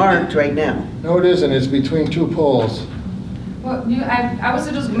it's marked right now. No, it isn't. It's between two poles. Well, I would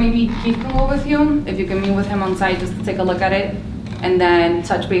suggest maybe Keith can go with you, if you can meet with him on site just to take a look at it, and then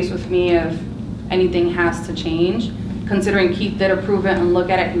touch base with me if anything has to change. Considering Keith did approve it and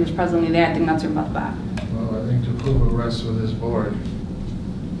look at it, he was presently there, I think that's your best bet. Well, I think to approve it rests with this board.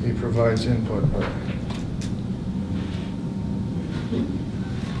 He provides input, but...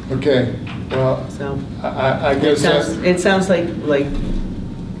 Okay, well, So I guess it sounds like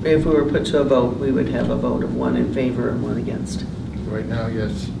if we were put to a vote, we would have a vote of 1 in favor and 1 against. right now,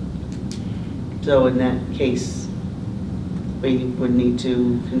 yes. So in that case, we would need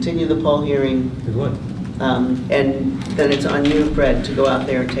to continue the poll hearing. We would. And then it's on you, Fred, to go out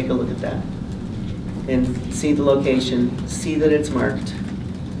there and take a look at that. And see the location, see that it's marked,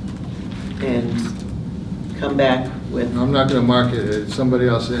 and come back with... I'm not going to mark it. Somebody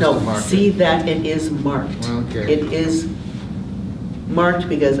else has to No, mark see it. that it is marked. Okay. It is marked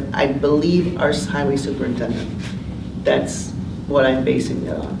because I believe our highway superintendent. That's what I'm basing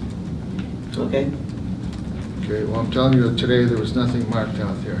that on. Okay? Okay, well, I'm telling you that today there was nothing marked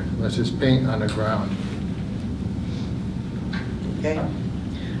out there, unless it's paint on the ground. Okay?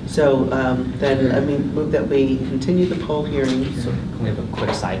 So then, I mean, move that we continue the poll hearing. So can we have a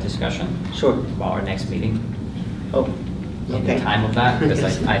quick side discussion Sure. about our next meeting? Oh, In the okay. time of that, because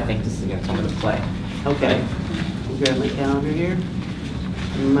I think this is going to come into play. Okay. I'll grab my calendar here.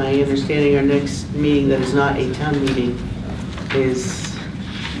 My understanding, our next meeting that is not a town meeting is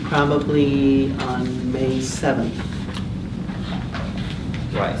probably on May 7th.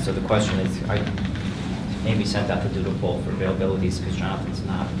 Right, so the question is, maybe sent out the doodle poll for availabilities, because Jonathan's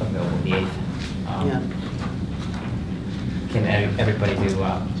not available the 8th. Yeah. Can everybody do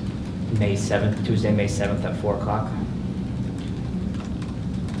May 7th, Tuesday, May 7th at 4 o'clock.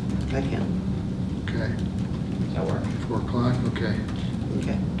 I can. Okay, Does that work? 4 o'clock, okay.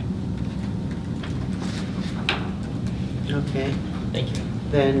 Okay. Okay. Thank you.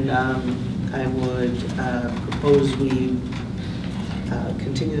 Then I would propose we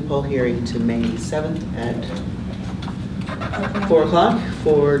continue the poll hearing to May 7th at 4 o'clock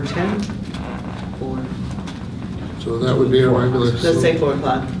for 10? Or, So that would be a regular. let's say 4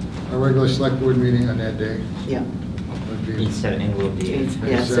 o'clock. A regular select board meeting on that day Yeah. would be, Instead of in lieu of the 8th.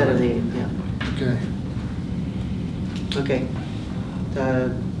 Yeah, instead of the, yeah. okay. Okay.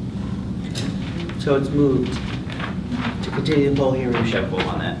 So it's moved to continue the poll hearing. We should vote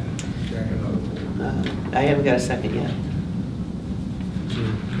on that. I haven't got a second yet. To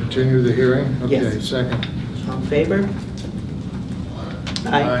continue the hearing? Okay, Yes. second. All in favor?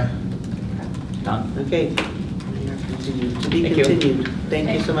 Aye. Done? Okay. We are continued. To be Thank you. continued. Thank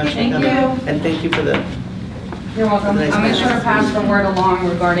you so much for Thank coming. you. And thank you for the, You're welcome. Nice I'll make sure to map. pass the word along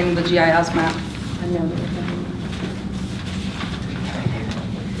regarding the GIS map.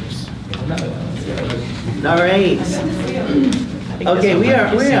 all right. Okay, we are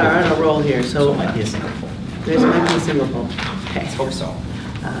on a roll here, So so it might be a single poll. there's might be a single poll. Okay. Let's hope so.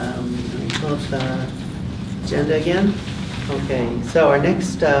 Let me pull up the agenda again. Okay, so our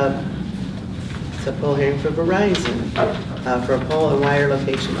next, it's a poll hearing for Verizon, for a pole and wire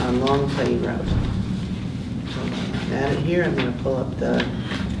location on Long Plain Road. So I'm at it here, I'm gonna pull up the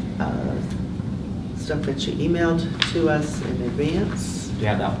stuff that you emailed to us in advance. Do you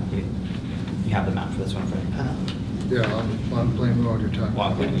have that? You have the map for this one, Freddie? Yeah, on Plain Road you're talking.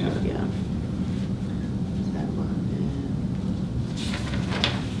 Long Plain, yeah. Yeah. That one, and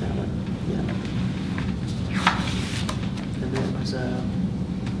that one, yeah. And that was,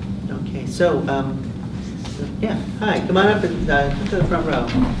 okay, so, yeah, hi, come on up and come to the front row.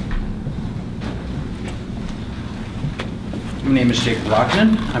 My name is Jacob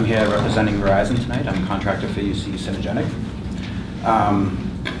Lockman. I'm here representing Verizon tonight. I'm a contractor for UC Synergenic.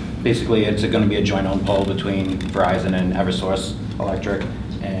 Basically, it's going to be a joint-owned pole between Verizon and Eversource Electric,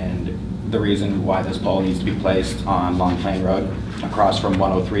 and the reason why this pole needs to be placed on Long Plain Road, across from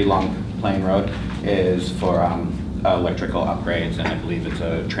 103 Long Plain Road, is for electrical upgrades, and I believe it's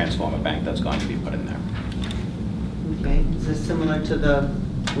a transformer bank that's going to be put in there. Okay, is this similar to the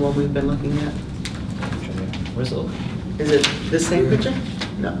one we've been looking at? Where's it? Is it the same picture?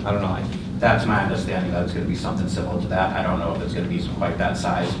 No. I don't know. That's my understanding, that it's going to be something similar to that. I don't know if it's going to be quite that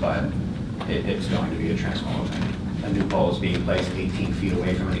size, but it's going to be a transformer bank. A new pole is being placed 18 feet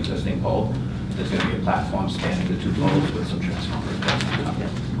away from an existing pole. There's going to be a platform spanning the two poles with some transformers. Okay.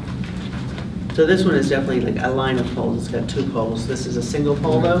 So this one is definitely like a line of poles, it's got two poles. This is a single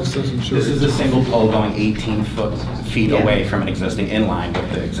pole though? This doesn't show This is you. a single pole going 18 feet Yeah. away from an existing, in line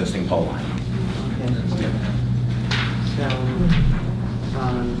with the existing pole line. Okay. So,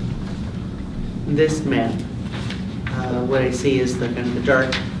 on this map, what I see is the kind of the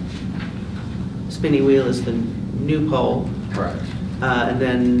dark spinny wheel is the new pole. Correct. And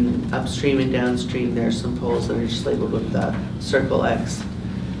then upstream and downstream, there's some poles that are just labeled with the circle X.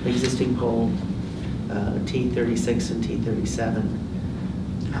 The existing pole, T36 and T37.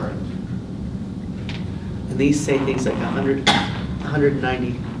 Correct. And these say things like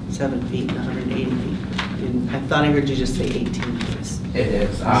 197 feet and 180 feet. And I thought I heard you just say 18 feet. It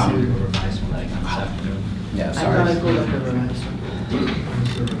is. Revised one that I got this afternoon. Yeah, I thought I sorry. pulled up the revised one.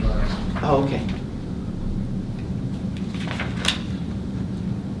 Oh, okay.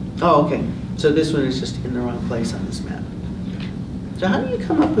 Oh, okay. So this one is just in the wrong place on this map. So how do you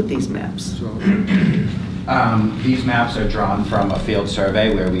come up with these maps? So, These maps are drawn from a field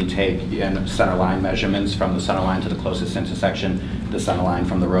survey where we take center line measurements from the center line to the closest intersection, the center line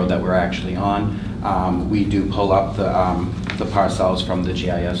from the road that we're actually on. We do pull up the parcels from the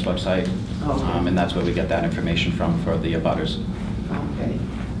GIS website, Okay. and that's where we get that information from for the abutters. Okay.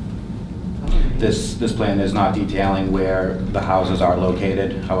 This plan is not detailing where the houses are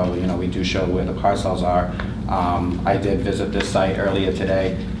located. However, we do show where the parcels are. I did visit this site earlier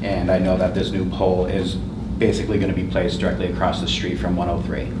today, and I know that this new pole is basically going to be placed directly across the street from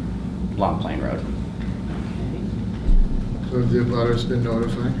 103 Long Plain Road. so have the abutters been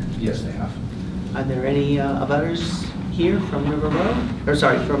notified? Yes, they have. Are there any abutters here from River Road? Or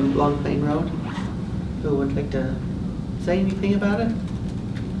sorry, from Long Plain Road? Who would like to say anything about it?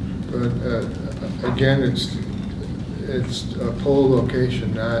 But again, it's a pole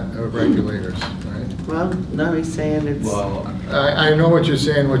location, not regulators, right? Well, no, he's saying it's, Well, I know what you're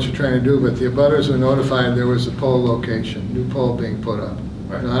saying, what you're trying to do, but the abutters were notified there was a pole location, new pole being put up,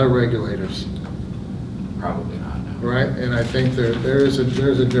 Right. not a regulators. probably not, no. right? And I think there's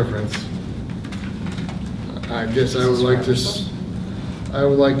a difference. I guess I would like to, I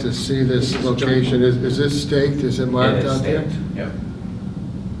would like to see this location. Is this staked? Is it marked out there? Yep.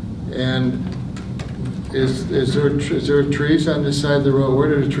 And is there trees on this side of the road? Where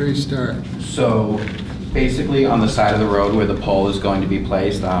do the trees start? So basically on the side of the road where the pole is going to be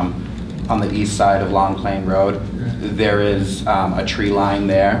placed, on the east side of Long Plain Road, there is a tree line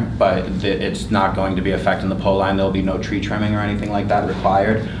there, but it's not going to be affecting the pole line. There'll be no tree trimming or anything like that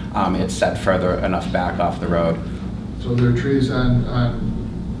required. It's set further enough back off the road. So there are trees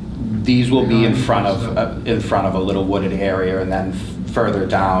on These will be in front of a little wooded area, and then further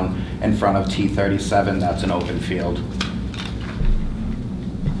down in front of T37, that's an open field.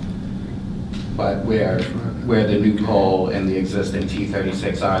 But where the new pole and the existing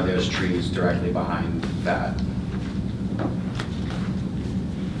T36 are, there's trees directly behind that.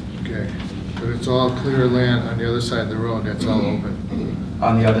 Okay, but it's all clear land on the other side of the road, that's all open.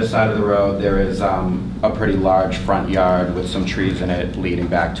 On the other side of the road, there is a pretty large front yard with some trees in it leading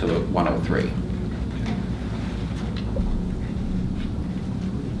back to 103.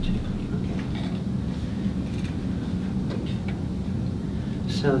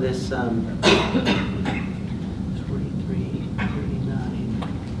 So this 43, 39.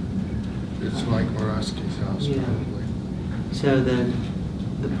 It's like Morosky's house, Yeah. probably. So the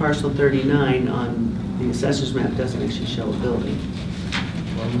parcel 39 on the assessor's map doesn't actually show a building.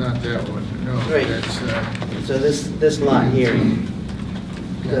 Well, not that one, no, Right. that's, So this lot here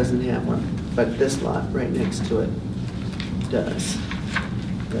doesn't have one, but this lot right next to it does.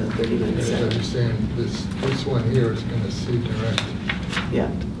 The 39 as I seven. understand, this one here is gonna see direct. Yeah,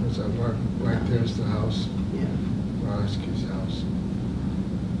 There's a mark, right there's the house, yeah. Morosky's house.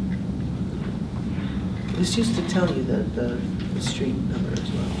 This used to tell you the street number as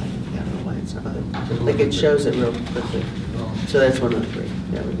well. I don't know why it's not. Like it shows it real quickly. Oh, So that's 103.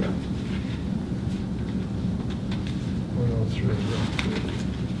 There we go. 103,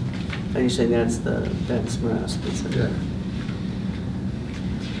 And you're saying that's Morosky's. yeah.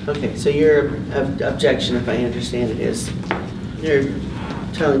 Okay, so your objection, if I understand it, is you're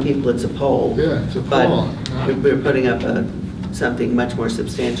telling people it's a pole. Yeah, it's a But pole. we're putting up something much more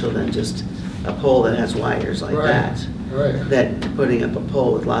substantial than just a pole that has wires like Right, that. right. That putting up a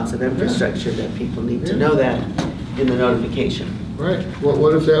pole with lots of infrastructure that people need to Yeah. know that in the notification. Right.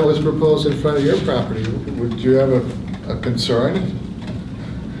 What if that was proposed in front of your property? Would you have a concern?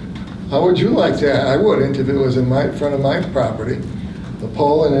 How would you like that? I wouldn't if it was in front of my property. The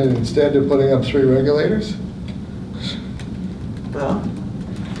pole, and then instead of putting up 3 regulators? Well,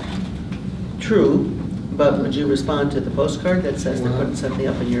 true, but would you respond to the postcard that says they're Well- putting something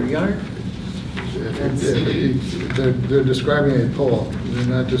up in your yard? They're describing a pole. They're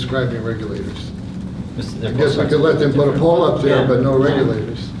not describing regulators. I Their guess we postcards could let them put a pole up there, Yeah. but no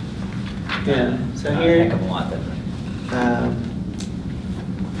regulators. Yeah, so a here. heck of a lot different.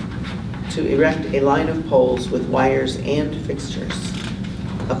 To erect a line of poles with wires and fixtures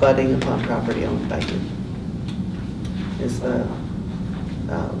abutting upon property owned by you is the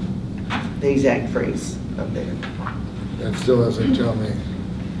exact phrase up there. That still doesn't tell me.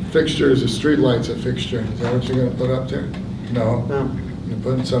 Fixtures, a street light's a fixture. Is that what you're gonna put up there? No, Well, you're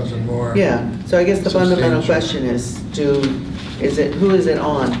putting something more. yeah, so I guess the fundamental Substantial. question is, who is it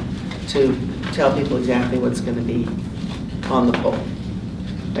on to tell people exactly what's gonna be on the pole?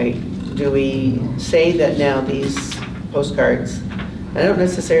 Right? Do we say that now these postcards, I don't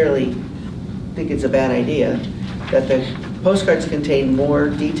necessarily think it's a bad idea, that the postcards contain more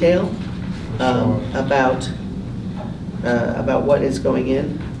detail about what is going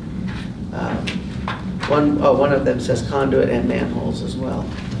in. One of them says conduit and manholes as well.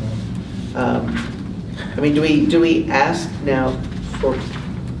 I mean, do we ask now for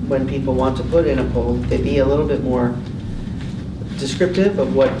when people want to put in a pole, they be a little bit more descriptive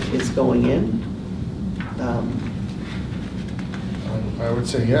of what is going in? I would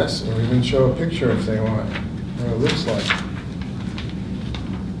say yes, or even show a picture if they want, what it looks like.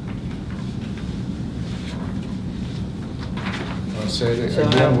 I'll say it So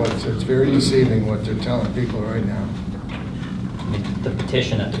again, how- it's very deceiving what they're telling people right now. The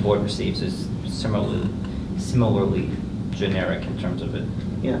petition that the board receives is similarly generic in terms of it.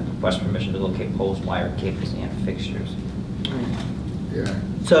 Yeah. Request permission to locate poles, wire, cables, and fixtures. Yeah.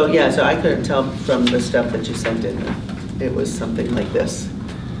 So, yeah, so I couldn't tell from the stuff that you sent in, it was something like this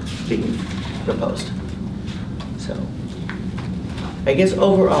being proposed. So, I guess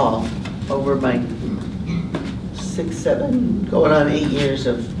overall, over my 6, 7, going on 8 years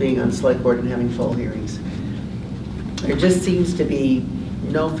of being on select board and having full hearings, there just seems to be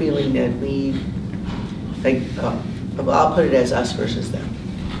no feeling that we, like, I'll put it as us versus them.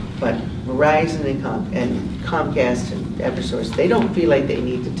 But Verizon and Comcast and Eversource, they don't feel like they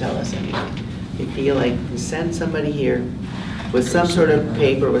need to tell us anything. They feel like we send somebody here with some sort of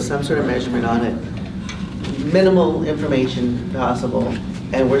paper, with some sort of measurement on it, minimal information possible,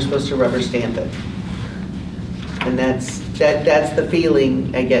 and we're supposed to rubber stamp it. And that's the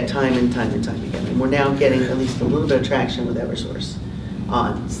feeling I get time and time and time again. And we're now getting at least a little bit of traction with Eversource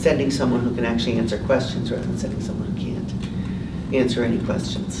on sending someone who can actually answer questions rather than sending someone who can't answer any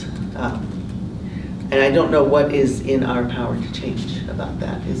questions. And I don't know what is in our power to change about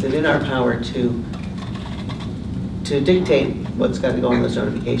that. Is it in our power to dictate what's got to go on those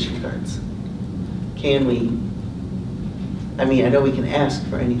notification cards? Can we? I mean, I know we can ask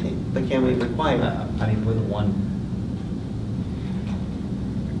for anything, but can we require? I mean, we're the one,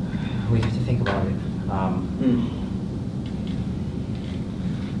 we have to think about it.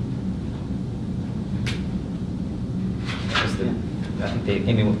 I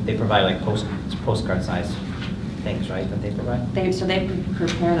think they provide like postcard size things, right, that they provide? So they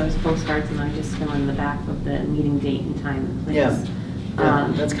prepare those postcards and I just fill in the back of the meeting date and time and place. Yeah,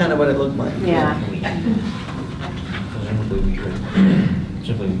 that's kind of what it looked like. Yeah. Presumably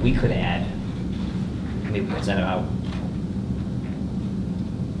we could add, maybe present it out.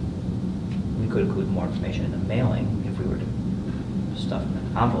 We could include more information in the mailing if we were to stuff in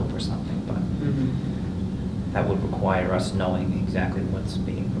an envelope or something, but that would require us knowing exactly what's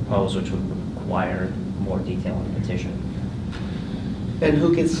being proposed, which would require more detail in the petition. And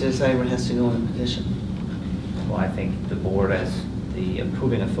who gets to decide what has to go in the petition? Well, I think the board, as the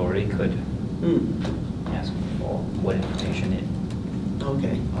approving authority, could ask for what information it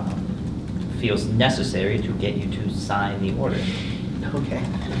feels necessary to get you to sign the order. Okay.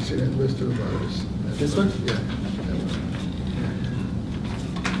 See that list of others? This one? Yeah. That one.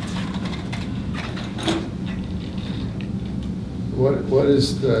 What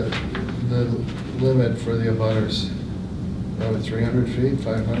is the limit for the abutters? Oh, 300 feet,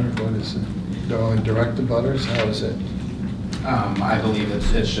 500, what is it? They're only direct abutters, how is it? I believe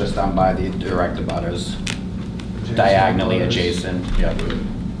it's just done by the direct abutters, diagonally adjacent, yep.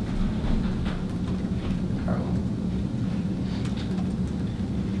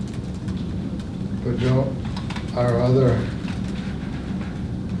 But don't our other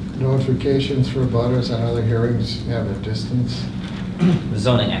notifications for abutters on other hearings have a distance? The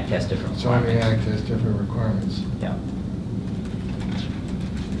zoning act has different requirements. Zoning act has different requirements. Yeah.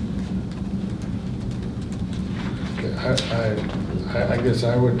 I guess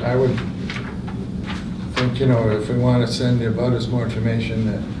I would think, you know, if we want to send the abutters more information,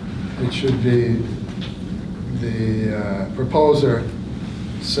 that it should be the proposer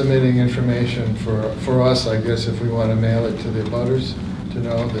submitting information for us, I guess, if we want to mail it to the abutters, to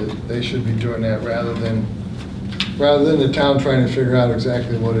know that they should be doing that rather than the town trying to figure out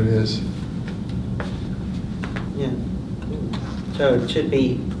exactly what it is. Yeah. So it should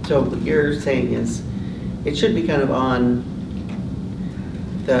be, so what you're saying is, it should be kind of on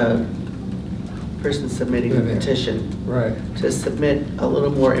the person submitting the petition. Right. To submit a little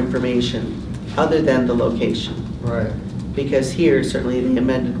more information other than the location. Right. Because here, certainly the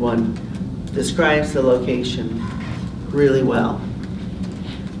amended one describes the location really well.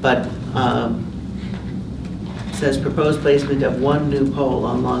 But says proposed placement of one new pole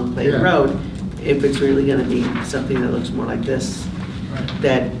on Long Plain Road. If it's really going to be something that looks more like this,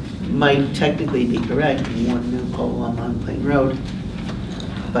 that might technically be correct, one new pole on Long Plain Road,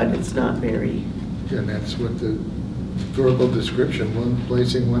 but it's not very. Yeah, and that's what the verbal description,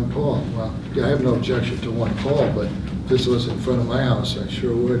 placing one pole. Well, yeah, I have no objection to one pole, but if this was in front of my house, I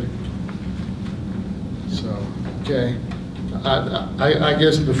sure would. So, okay. I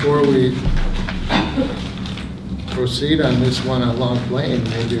guess before we proceed on this one on Long Plain,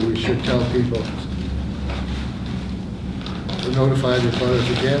 maybe we should tell people to notify the abutters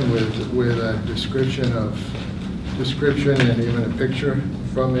again with a description and even a picture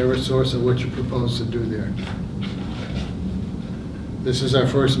from Eversource of what you propose to do there. This is our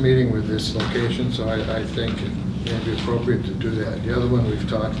first meeting with this location, so I think it may be appropriate to do that. The other one we've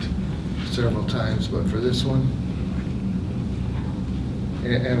talked several times, but for this one,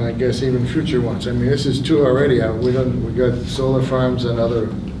 and I guess even future ones. I mean, this is two already. We got solar farms and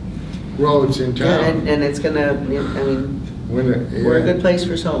other roads in town. Yeah, and it's gonna, I mean, we're a good place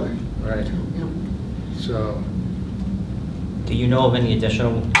for solar. Right. Yeah. So. Do you know of any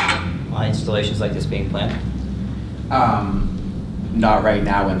additional installations like this being planned? Not right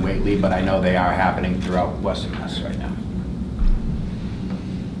now in Whately, but I know they are happening throughout Western Mass right now.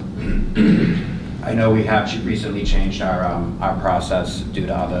 I know we have recently changed our process due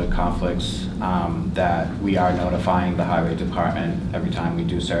to other conflicts, that we are notifying the highway department every time we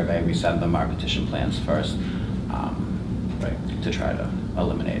do survey. We send them our petition plans first, right, to try to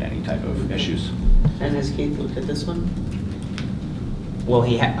eliminate any type of issues. And has Keith looked at this one? Well,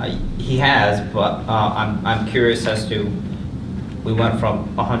 he has, but I'm curious as to, we went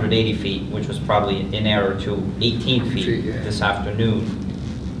from 180 feet, which was probably in error, to 18 feet Yeah. this afternoon.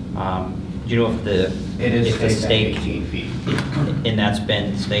 Do you know if the It is if the staked at stake 18 feet. and that's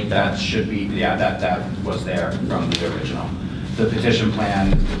been staked That out? should be, yeah, that was there from the original. The petition plan,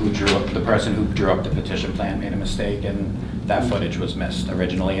 the person who drew up the petition plan made a mistake, and that footage was missed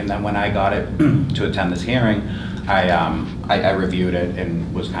originally. And then when I got it to attend this hearing, I reviewed it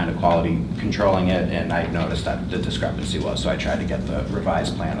and was kind of quality controlling it, and I noticed that the discrepancy was, so I tried to get the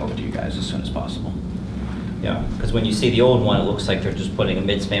revised plan over to you guys as soon as possible. Yeah, because when you see the old one, it looks like they're just putting a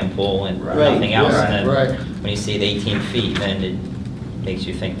mid-span pole and Right. nothing else. Yeah, And then right. when you see the 18 feet, then it makes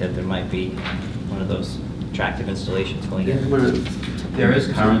you think that there might be one of those attractive installations going in. There is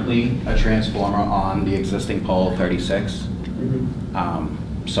currently a transformer on the existing pole 36.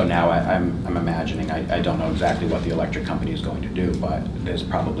 So now I'm imagining, I don't know exactly what the electric company is going to do, but there's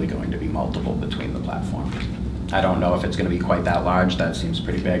probably going to be multiple between the platforms. I don't know if it's going to be quite that large. That seems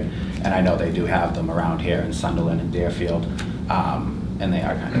pretty big. And I know they do have them around here in Sunderland and Deerfield, and they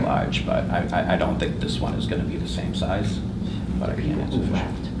are kind of large, but I don't think this one is going to be the same size. But I can't answer for sure.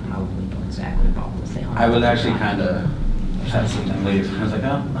 Probably know exactly about this. I was actually kind of hesitant to leave. I was like,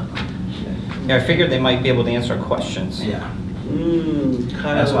 oh. Yeah, I figured they might be able to answer questions. Yeah.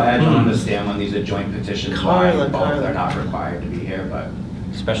 That's why I don't understand when these are joint petitions, why both are not required to be here, but.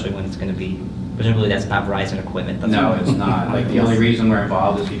 Especially when it's going to be, presumably that's not Verizon equipment. That's No, it's not. Like, the only reason we're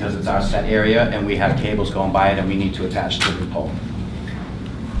involved is because it's our set area and we have cables going by it and we need to attach to the pole.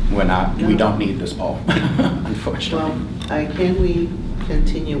 We don't need this pole, unfortunately. Well, can we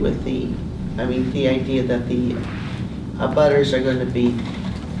continue with the idea that the abutters are going to be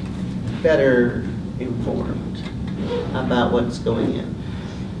better informed about what's going in?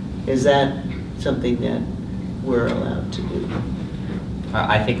 Is that something that we're allowed to do?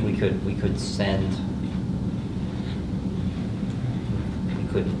 I think we could send,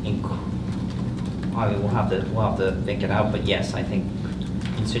 we'll have to think it out, but yes, I think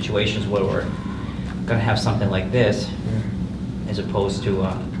in situations where we're gonna have something like this, as opposed to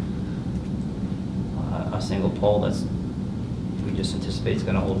a single pole that's, we just anticipate it's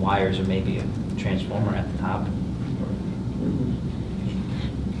gonna hold wires or maybe a transformer at the top.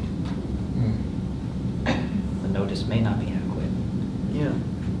 The notice may not be adequate. Yeah.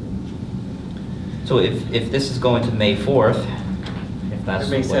 So if this is going to May 4th, if that's...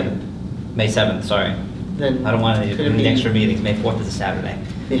 Or May the way- 7th. May 7th, sorry. Then I don't want could it any be- extra meetings. May 4th is a Saturday.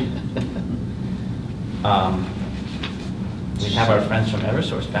 We have our friends from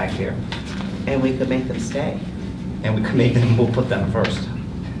Eversource back here, And we could make them stay. and we could make them, we'll put them first.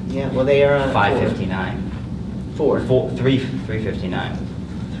 Yeah, well, they are on 5:59. 3:59.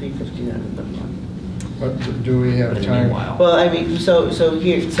 3:59 of the month. But do we have But in the time? meanwhile- Well, so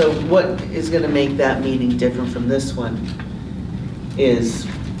what is gonna make that meeting different from this one is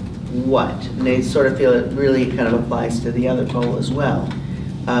what? And they sort of feel it really kind of applies to the other poll as well.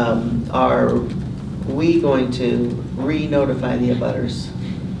 Are we going to re-notify the abutters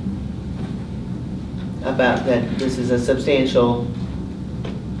about that this is a substantial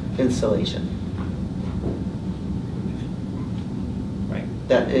installation? Right.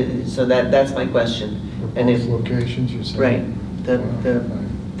 That's my question. For And both if- locations, you said? Right, Wow.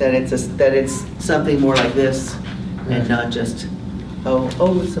 that it's something more like this and Yeah. not just, oh,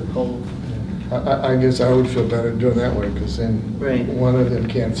 it's a pole. I guess I would feel better doing that way, because then Right. one of them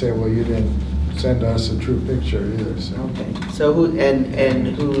can't say, well, you didn't send us a true picture either, so. Okay, so who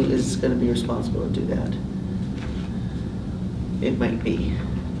is gonna be responsible to do that? It might be,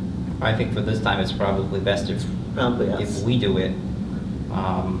 I think for this time, it's probably best if probably us. we do it.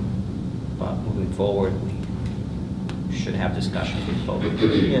 But moving forward, we should have discussions with both.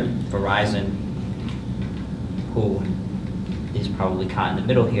 Yeah. Verizon, who is probably caught in the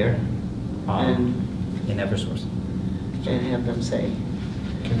middle here, in Eversource. And have them say,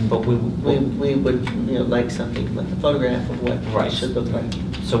 But we would, like something, like a photograph of what Right. it should look like.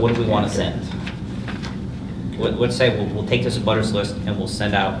 So what do we want to send? Let's say we'll take this abutters list and we'll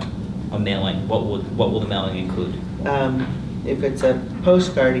send out a mailing. What will the mailing include? If it's a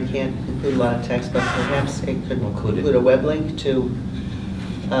postcard, it can't include a lot of text, but perhaps it could include a web link to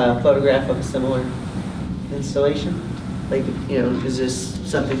a photograph of a similar installation. Like, is this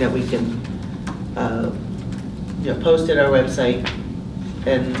something that we can, post at our website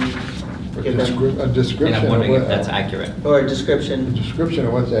and give them, A description And I'm of wondering what, if that's accurate. or a a description. description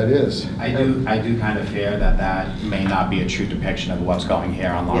of what that is. I do kind of fear that that may not be a true depiction of what's going here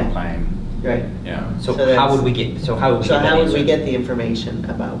on Long Yeah. Plain. Right. Yeah. So So how that's- would we get, so how would we So get that how would we answer? get the information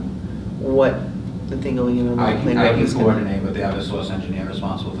about what the thing going in on I Long can, Plain I Road can is gonna- coordinate with the Eversource engineer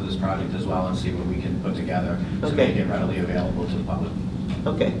responsible for this project as well and see what we can put together to Okay. make it readily available to the public.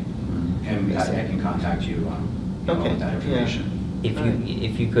 Okay, And I can contact you, Okay, with that yeah. information.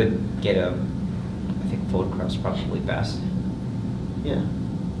 If you could get I think photographs probably best, yeah.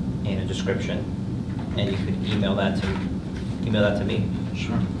 and a description, and you could email that to me.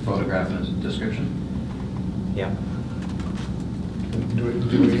 Sure. Photograph and a description. Yeah.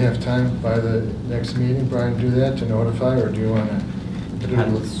 Do we have time by the next meeting, Brian, to do that, to notify, or do you want to?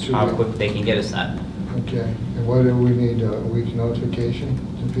 Depends how quick they can get us that. Okay, and what do we need, a week notification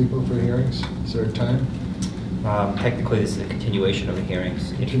to people for hearings? Is there a time? Technically, this is a continuation of the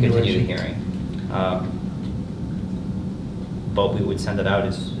hearings, if you continue the hearing. But we would send it out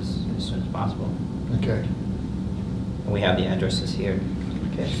as soon as possible. Okay. And we have the addresses here.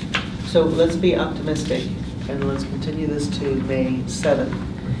 Okay, so let's be optimistic, and let's continue this to May 7th.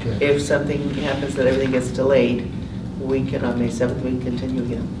 Okay. If something happens that everything gets delayed, we can, on May 7th, we can continue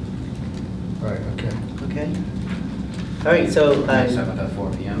again, Right, okay. okay? All right, so May I 7th at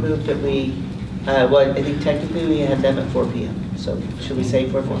 4 p.m. move that we, well, I think technically we had them at 4 p.m., so should we say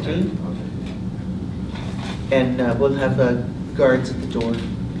 4:15? And we'll have guards at the door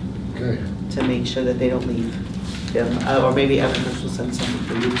Okay. to make sure that they don't leave. Or maybe Eversource will send something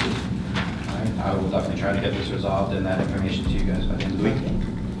for you too. All right, I will definitely try to get this resolved and that information to you guys by the end of the week. Okay.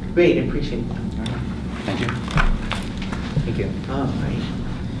 Great, appreciate that. Thank you. Thank you. All right.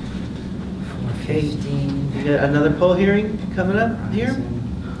 Okay, you got another poll hearing coming up here?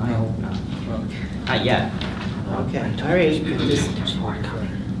 I hope not. Not yet. Okay, all right.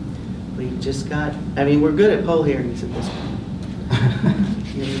 We just got, I mean, we're good at poll hearings at this point.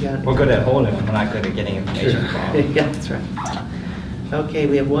 Yeah, we got- We're good at holding them, we're not good at getting information from them. Yeah, that's right. Okay,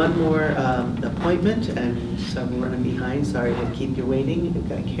 we have one more appointment, and so we're running behind. Sorry to keep you waiting. We've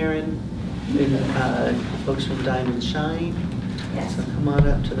got Karen, and folks from Diamond Shine. Yes. So come on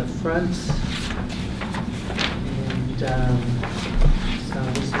up to the front. And so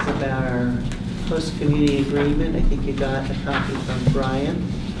this is about our host community agreement. I think you got a copy from Brian.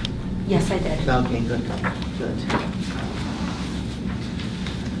 Yes, I did. Okay, good, good.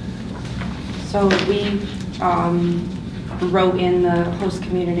 So we wrote in the host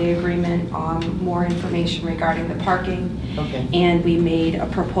community agreement more information regarding the parking. Okay. And we made a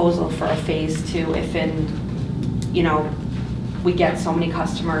proposal for a phase 2 if we get so many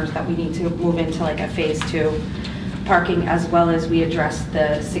customers that we need to move into like a phase 2 parking, as well as we address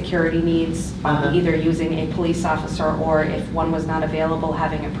the security needs, either using a police officer or if one was not available,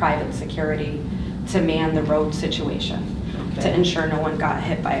 having a private security to man the road situation. Okay. To ensure no one got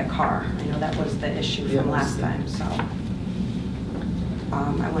hit by a car. I know that was the issue Yeah, from most last time, so.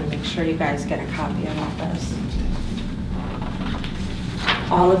 I want to make sure you guys get a copy of all this.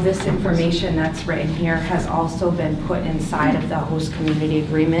 All of this information that's written here has also been put inside of the host community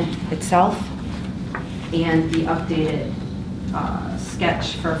agreement itself. And the updated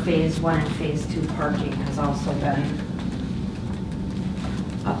sketch for phase 1 and phase 2 parking has also been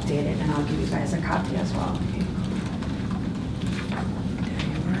updated, and I'll give you guys a copy as well.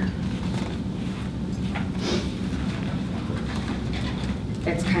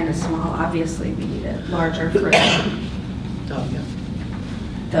 It's kind of small, obviously we need it larger for Oh, yeah.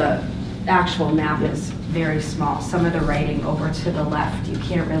 the actual map is very small. Some of the writing over to the left you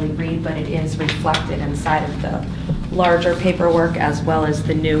can't really read, but it is reflected inside of the larger paperwork as well as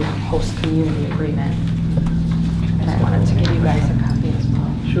the new host community agreement. And I wanted to give you guys a copy as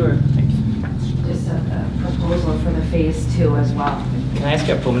well. Sure. Just the proposal for the phase 2 as well. Can I ask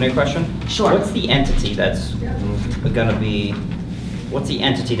you a preliminary question? Sure. What's the entity that's gonna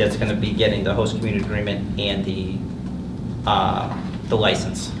be getting the host community agreement and the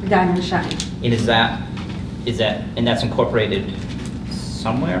license? Diamond Shine. And and that's incorporated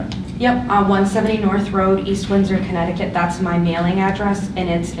somewhere? Yep, 170 North Road, East Windsor, Connecticut. That's my mailing address, and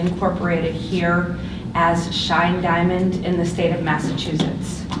it's incorporated here as Shine Diamond in the state of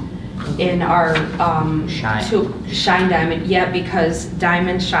Massachusetts. In our Shine Diamond, yeah, because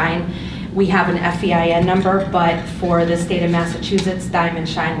Diamond Shine, we have an FEIN number, but for the state of Massachusetts, Diamond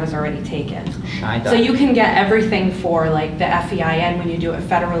Shine was already taken. Shine So you can get everything for like the FEIN when you do it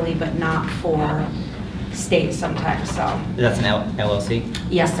federally, but not for state sometimes, so. That's an LLC?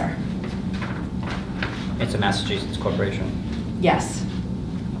 Yes, sir. It's a Massachusetts corporation? Yes.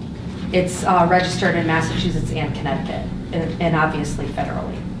 It's registered in Massachusetts and Connecticut, and obviously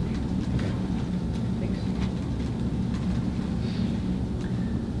federally. Okay.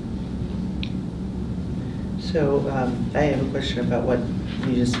 So I have a question about what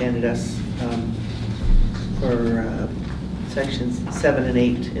you just handed us for sections 7 and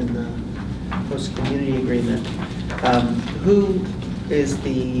 8 in the host community agreement. Who is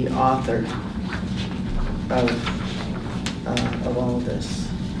the author of all of this?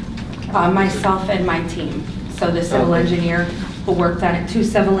 Myself and my team. So the civil engineer who worked on it, 2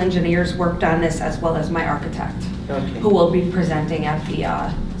 civil engineers worked on this, as well as my architect, who will be presenting at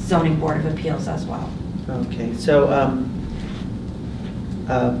the Zoning Board of Appeals as well. Okay, so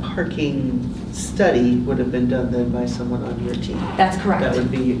a parking study would have been done then by someone on your team? That's correct. That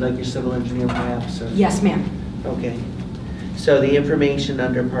would be like your civil engineer perhaps? Or? Yes, ma'am. Okay. So the information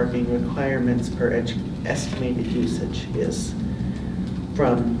under parking requirements per estimated usage is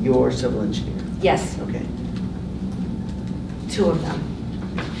from your civil engineer? Yes. Okay. 2 of them.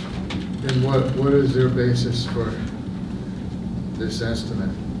 And what is their basis for this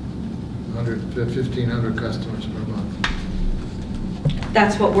estimate? 1,500 customers per month?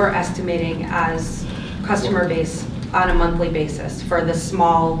 That's what we're estimating as customer base on a monthly basis for the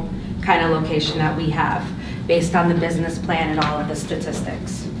small kind of location that we have, based on the business plan and all of the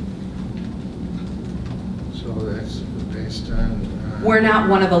statistics. So that's based on... We're not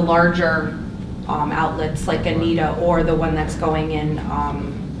one of the larger outlets like Anita, or the one that's going in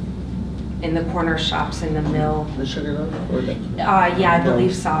the corner shops in the mill. The Sugar Loaf? Or the, yeah, I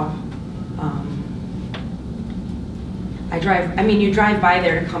believe so. You drive by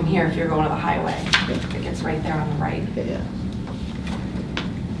there to come here if you're going to the highway. It gets right there on the right. Yeah.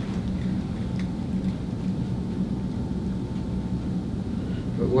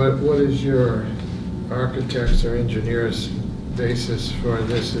 But what is your architects or engineers' basis for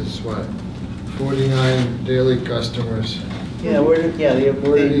this? Is what, 49 daily customers? Yeah, where do you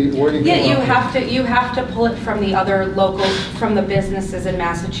You have to pull it from the other local, from the businesses in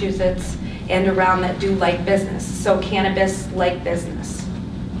Massachusetts and around that do like business. So cannabis like business.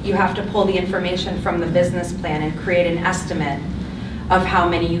 You have to pull the information from the business plan and create an estimate of how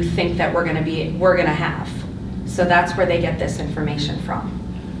many you think that we're gonna have. So that's where they get this information from.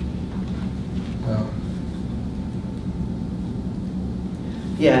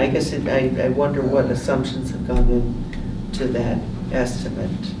 Yeah, I guess I wonder what assumptions have gone into that estimate,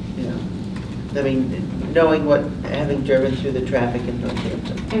 you know. I mean, knowing having driven through the traffic in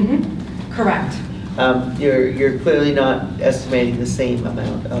Northampton. Mm-hmm. Correct. You're clearly not estimating the same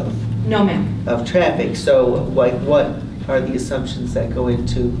amount of... No, ma'am. ...of traffic, so like what are the assumptions that go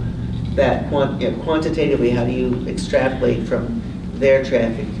into that quantitatively? How do you extrapolate from their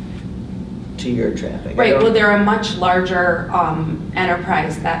traffic to your traffic? Right, well, they're a much larger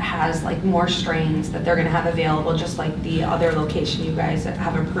enterprise that has like more strains that they're gonna have available, just like the other location you guys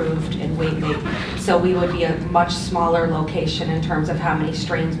have approved in Whately. So we would be a much smaller location in terms of how many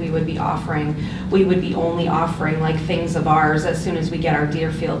strains we would be offering. We would be only offering like things of ours as soon as we get our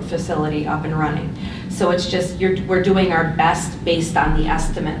Deerfield facility up and running. So it's just, we're doing our best based on the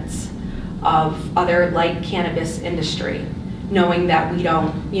estimates of other light cannabis industry, knowing that we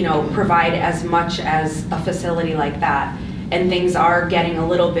don't, provide as much as a facility like that. And things are getting a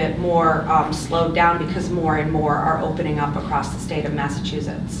little bit more slowed down because more and more are opening up across the state of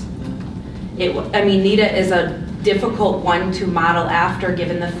Massachusetts. NETA is a difficult one to model after,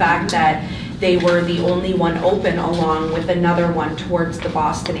 given the fact that they were the only one open along with another one towards the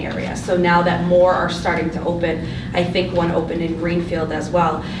Boston area. So now that more are starting to open, I think one opened in Greenfield as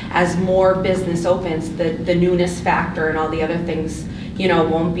well. As more business opens, the newness factor and all the other things,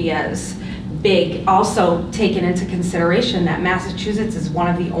 won't be as big. Also taken into consideration that Massachusetts is one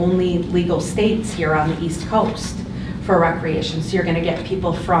of the only legal states here on the East Coast for recreation. So you're gonna get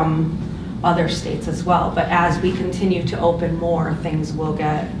people from other states as well. But as we continue to open more, things will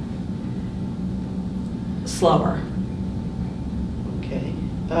get slower. Okay.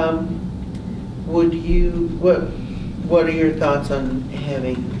 What are your thoughts on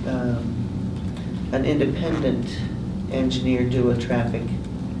having an independent engineer do a traffic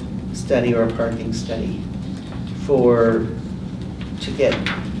study or a parking study to get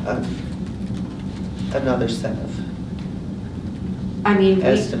another set of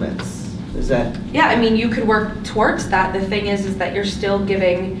estimates? Is that? Yeah, you could work towards that. The thing is that you're still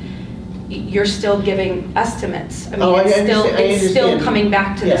giving estimates. It's still coming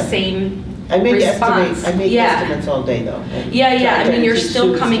back to the same response. I make estimates all day though. You're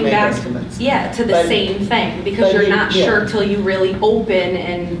still coming back to the same thing, because you're not sure till you really open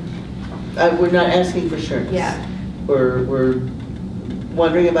and... we're not asking for sureness. Yeah. We're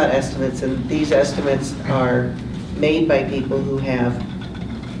wondering about estimates, and these estimates are made by people who have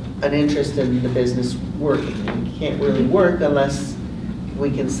an interest in the business working. We can't really work unless we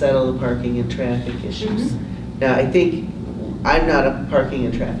can settle the parking and traffic issues. Now, I think, I'm not a parking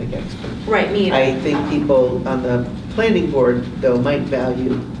and traffic expert. Right, me either. I think people on the planning board, though, might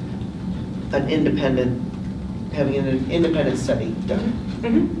value having an independent study done.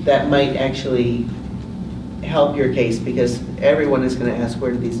 Mhm. That might actually help your case, because everyone is going to ask,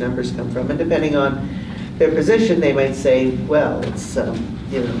 where do these numbers come from? And depending on their position, they might say, well, it's,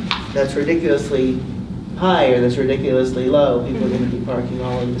 that's ridiculously high, or that's ridiculously low. People are going to be parking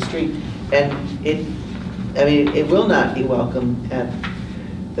all over the street. And it will not be welcome at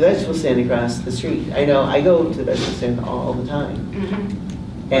the vegetable stand across the street. I know, I go to the vegetable stand all the time. Mhm.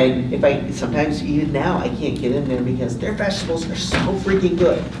 And sometimes even now, I can't get in there because their vegetables are so freaking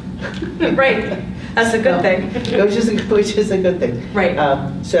good. Right, that's a good thing. Which is a good thing. Right.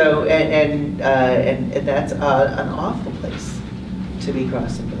 So, and that's an awful place to be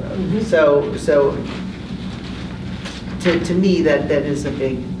crossing the road. Mhm. So to me, that is a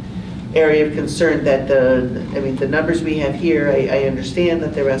big area of concern, that the numbers we have here, I understand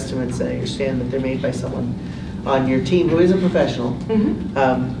that they're estimates, I understand that they're made by someone on your team who is a professional.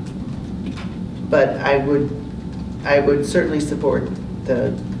 Mhm. But I would certainly support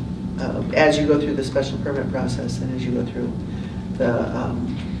as you go through the special permit process and as you go through the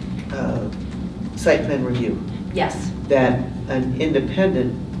site plan review, Yes. that an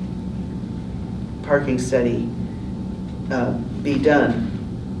independent parking study be done,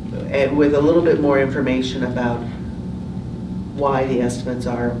 and with a little bit more information about why the estimates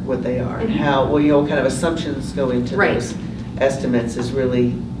are what they are, and how, kind of assumptions go into Right. those estimates, is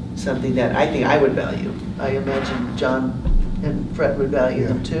really something that I think I would value. I imagine John and Fred would value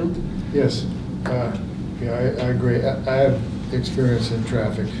them too. Yes, I agree. I have experience in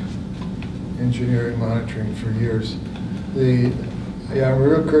traffic engineering monitoring for years. I'm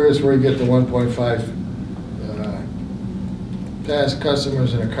real curious where you get the 1.5 pass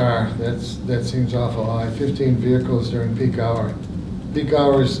customers in a car. That seems awful high. 15 vehicles during peak hour. Peak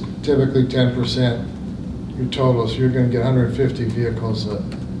hour is typically 10% your total, so you're going to get 150 vehicles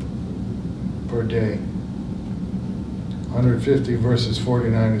per day. 150 versus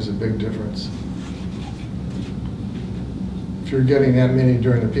 49 is a big difference. If you're getting that many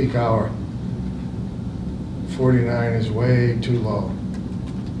during the peak hour, 49 is way too low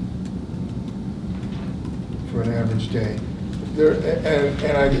for an average day.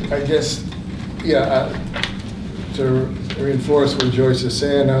 I guess, to reinforce what Joyce is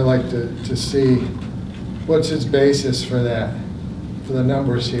saying, I'd like to see what's its basis for that, for the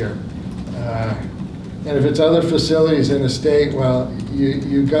numbers here. And if it's other facilities in the state, well,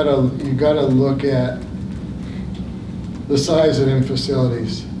 you gotta look at the size of them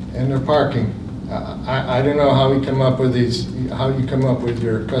facilities and their parking. I don't know how we come up with how you come up with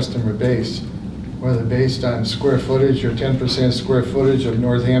your customer base, whether based on square footage or 10% square footage of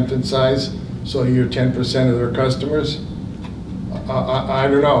Northampton size, so you're 10% of their customers. I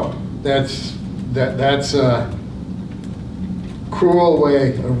don't know. That's a cruel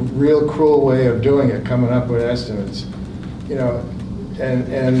way, a real cruel way of doing it, coming up with estimates.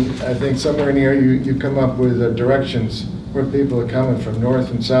 And I think somewhere in here you come up with directions where people are coming from, north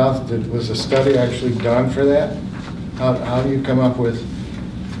and south. Was a study actually done for that? How do you come up with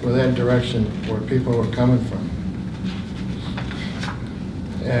that direction where people are coming from?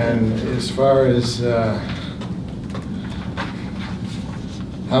 And as far as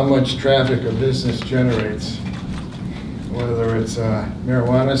how much traffic a business generates, whether it's a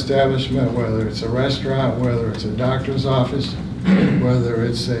marijuana establishment, whether it's a restaurant, whether it's a doctor's office, whether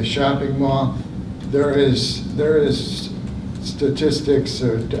it's a shopping mall, there is statistics,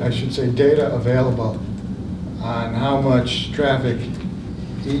 or I should say data available on how much traffic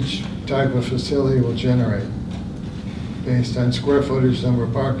each type of facility will generate based on square footage, number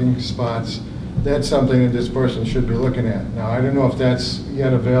of parking spots. That's something that this person should be looking at. Now, I don't know if that's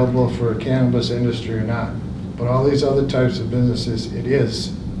yet available for cannabis industry or not, but all these other types of businesses, it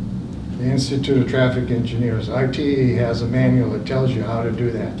is. The Institute of Traffic Engineers, ITE, has a manual that tells you how to do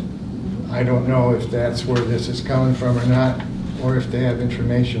that. I don't know if that's where this is coming from or not, or if they have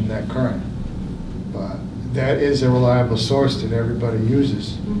information that current. But that is a reliable source that everybody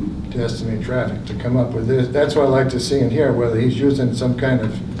uses to estimate traffic, to come up with this. That's what I like to see in here, whether he's using some kind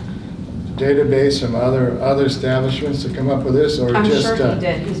of database from other establishments to come up with this, or I'm just sure he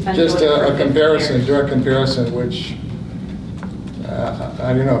did. He's been just doing it for a 50 comparison, years. direct comparison, which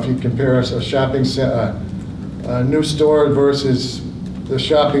I don't know if you compare us a shopping a new store versus the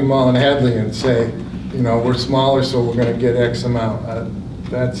shopping mall in Hadley and say, we're smaller, so we're going to get X amount.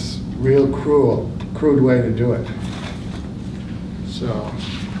 That's real crude way to do it. So.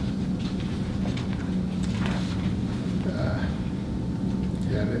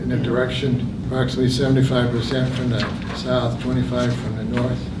 In the direction approximately 75% from the south, 25 from the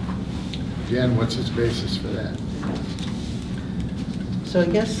north. Again, what's its basis for that? So I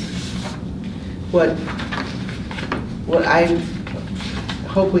guess what I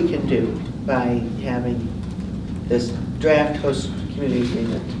hope we can do by having this draft host community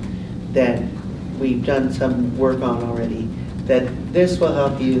agreement that we've done some work on already, that this will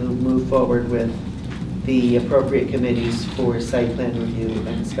help you move forward with the appropriate committees for site plan review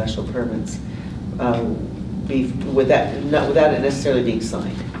and special permits, without it necessarily being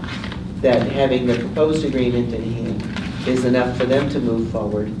signed. That having the proposed agreement in hand is enough for them to move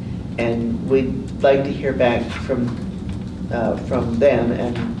forward, and we'd like to hear back from them,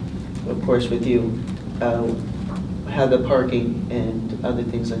 and of course with you, how the parking and other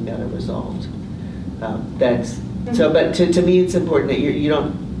things like that are resolved. But to me, it's important that you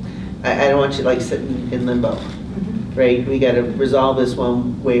don't. I don't want you like sitting in limbo, right? We got to resolve this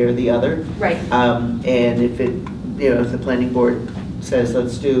one way or the other. Right. And if if the planning board says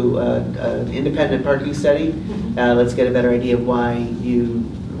let's do an independent parking study, let's get a better idea of why you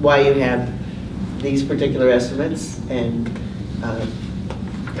have these particular estimates, and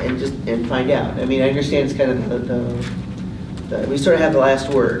find out. I mean, I understand it's kind of the we sort of have the last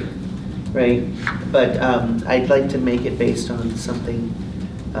word, right? But I'd like to make it based on something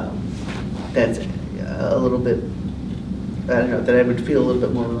that's a little bit, I don't know, that I would feel a little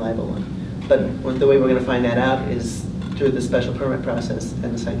bit more reliable on. But the way we're going to find that out is through the special permit process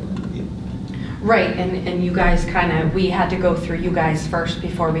and the site plan review. Right, and you guys we had to go through you guys first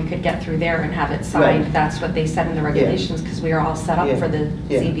before we could get through there and have it signed. Right. That's what they said in the regulations, because we are all set up for the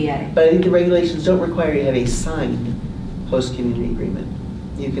ZBA. But I think the regulations don't require you to have a signed host community agreement.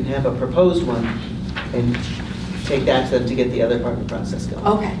 You can have a proposed one and take that to them to get the other part of the process going.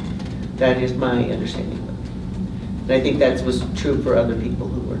 Okay. That is my understanding of it. And I think that was true for other people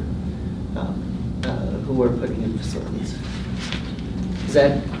who were putting in facilities.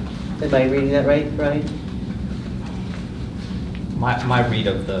 Am I reading that right, Brian? My read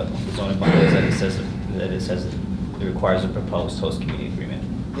of the zoning bylaw is that it says it requires a proposed host community agreement.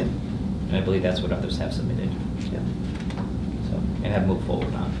 Yeah. And I believe that's what others have submitted. Yeah. And have moved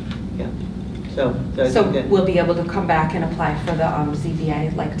forward on. Yeah. So I So think that, we'll be able to come back and apply for the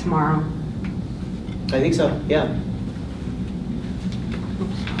ZBA like tomorrow? I think so, yeah.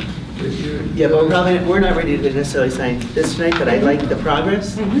 Yeah, but we're not ready to necessarily sign this tonight, but I like the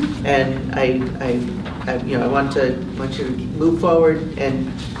progress, and I want you to move forward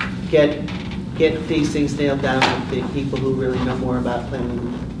and get these things nailed down with the people who really know more about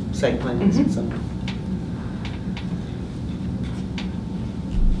planning, site plans and so on.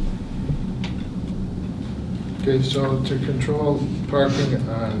 Okay, so to control parking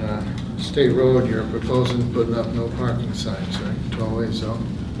on State Road, you're proposing putting up no parking signs, right? 12-way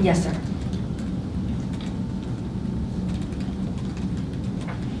zone? Yes, sir.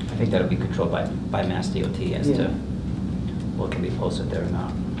 I think that'll be controlled by Mass DOT as to what can be posted there or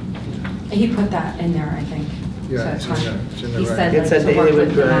not. He put that in there, I think. Yeah, So it's in the He right. said It like said to work they with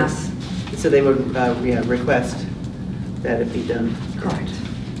would, the Mass. so they would request that it be done. Correct.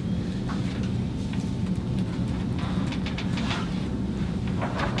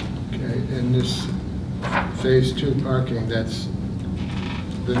 Okay, and this phase 2 parking, that's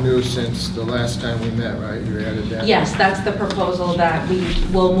the new since the last time we met, right? You added that? Yes, that's the proposal that we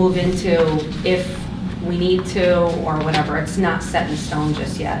will move into if we need to or whatever. It's not set in stone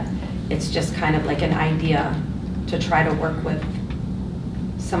just yet. It's just kind of like an idea to try to work with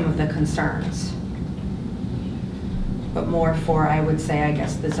some of the concerns. But more for, I would say, I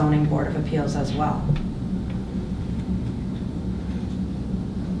guess, the Zoning Board of Appeals as well.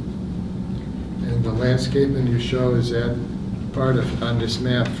 And the landscaping you show, is that part of, on this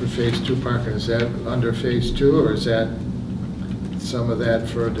map for phase 2 parking, is that under phase 2 or is that some of that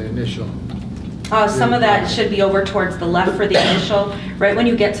for the initial? Some of that should be over towards the left for the initial. Right when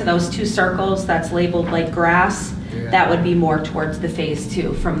you get to those 2 circles that's labeled like grass, that would be more towards the phase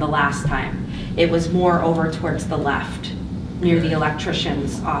 2 from the last time. It was more over towards the left, near the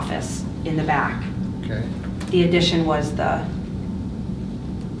electrician's office in the back. Okay. The addition was the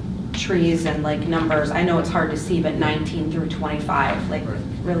trees and like numbers. I know it's hard to see, but 19 through 25, like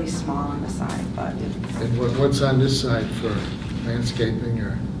really small on the side, but. And what's on this side for landscaping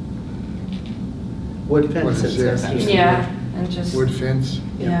or? Wood fence. What is there? Yeah, and just. Wood fence?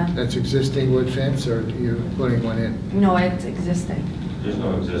 Yeah. That's existing wood fence or you're putting one in? No, it's existing. There's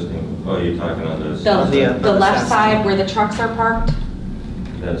no existing, oh, you're talking on this? The left side where the trucks are parked,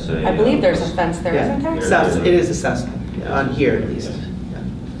 That's I believe there's a fence there, isn't there? It is assessable, on here at least.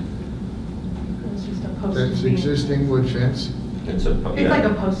 It's just a posted That's beam. existing wood fence? It's It's like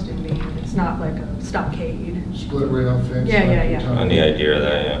a posted beam. It's not like a stockade. Split rail fence? Yeah, like yeah, you're yeah. talking On the about? idea of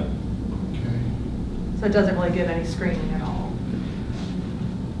that, yeah. Okay. So it doesn't really give any screening at all.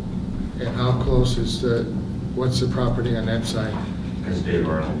 And how close is what's the property on that side? That's Dave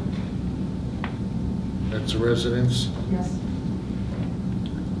Arnold. That's a residence? Yes.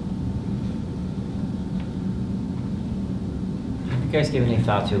 Have you guys given any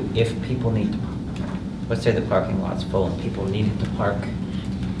thought to if people need to, let's say the parking lot's full and people needed to park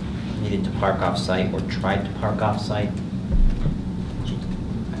off-site or tried to park off-site?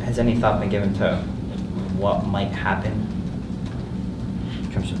 Has any thought been given to what might happen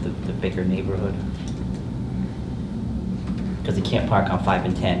in terms of the bigger neighborhood? Because they can't park on 5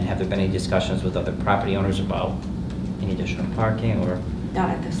 and 10. Have there been any discussions with other property owners about any additional parking, or Not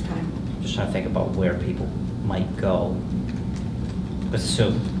at this time. just trying to think about where people might go? Let's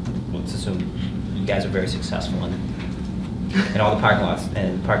assume you guys are very successful and all the parking lots,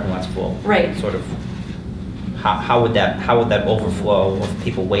 and the parking lot's full. Right. Sort of, how would that overflow of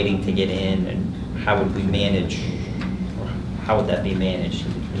people waiting to get in, and how would we manage, or how would that be managed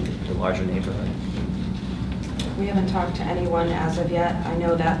in the larger neighborhood? We haven't talked to anyone as of yet. I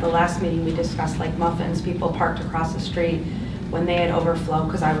know that the last meeting we discussed like muffins, people parked across the street when they had overflow,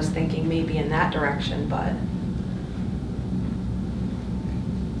 because I was thinking maybe in that direction, but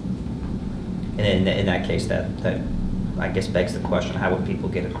And in that case, that I guess begs the question, how would people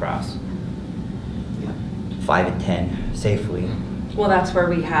get across 5 and 10 safely? well, that's where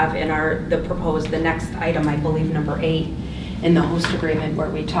we have in the next item, I believe, number 8, in the host agreement, where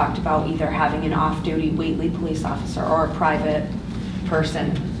we talked about either having an off-duty Whately police officer or a private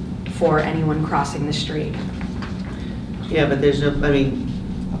person for anyone crossing the street. Yeah, but there's no, I mean,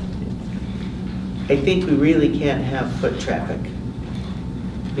 I think we really can't have foot traffic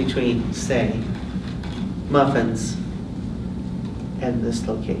between, say, Muffins and this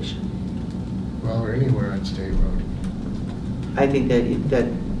location. Well, or anywhere on State Road. I think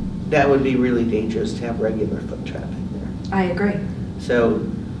that would be really dangerous to have regular foot traffic there. I agree. So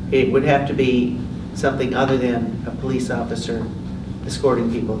it would have to be something other than a police officer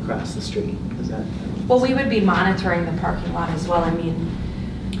escorting people across the street. Is that? Well, we would be monitoring the parking lot as well. I mean,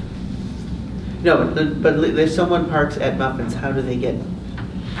 No, but if someone parks at Muffins, how do they get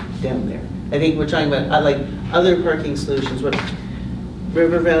down there? I think we're talking about like other parking solutions. What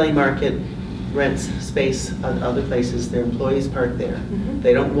River Valley Market rents space on other places. Their employees park there. Mhm.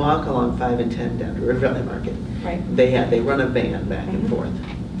 They don't walk along 5 and 10 down to River Valley Market. right. They run a van back and Mhm. forth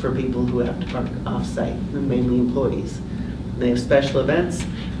for people who have to park off-site, mainly employees. They have special events.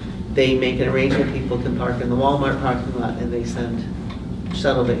 They make an arrangement, people can park in the Walmart parking lot, and they send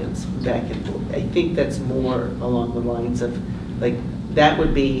shuttle vans back and forth. I think that's more along the lines of, like, that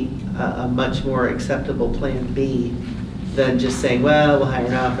would be a much more acceptable plan B than just saying, well, we'll hire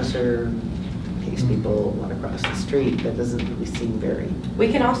an officer in case people want to cross the street. That doesn't really seem very... We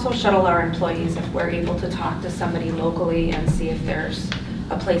can also shuttle our employees if we're able to talk to somebody locally and see if there's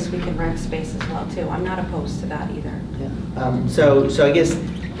a place we can rent space as well too. I'm not opposed to that either. Yeah. So I guess,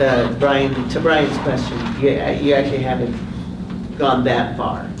 to Brian's question, you actually haven't gone that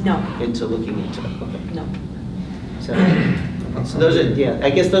far No, into looking into it. Okay. no. So those are, yeah, I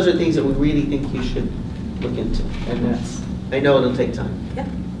guess those are things that we really think you should look into, and that's, I know it'll take time. Yep.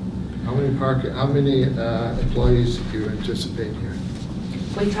 How many employees do you anticipate here?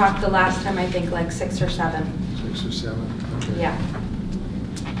 We talked the last time, I think, like 6 or 7. 6 or 7? Okay. Yeah.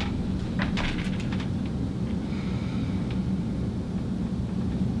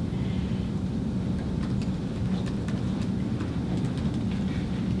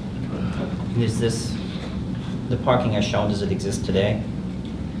 Is this, the parking as shown, does it exist today?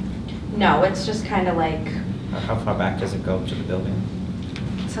 No, it's just kind of like, Or how far back does it go to the building,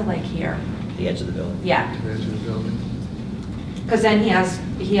 to like here. the edge of the building? Yeah. To the edge of the building? Because then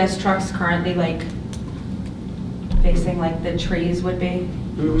he has trucks currently like facing like the trees would be.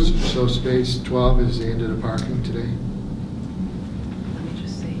 Mhm. So space 12 is the end of the parking today? Let me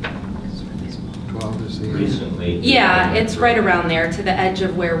just see. 12 is the end? Recently. Yeah, it's right around there to the edge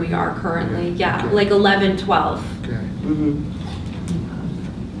of where we are currently. Yeah, Okay. like 11, 12. Okay. Mhm.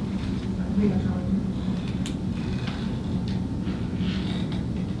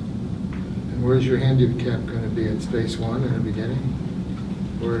 And where's your handicap going to be, at space 1 in the beginning?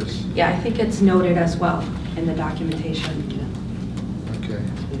 Where's, Yeah, I think it's noted as well in the documentation. okay.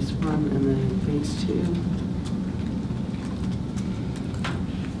 Phase 1 and then phase 2.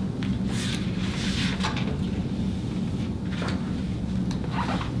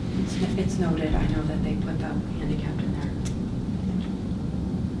 It's noted. I know that they put the handicapped in there.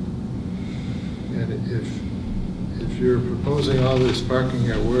 And if you're proposing all this parking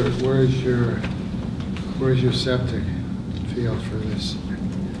here, where's your septic field for this?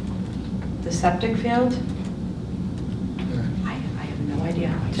 The septic field? Yeah. I have no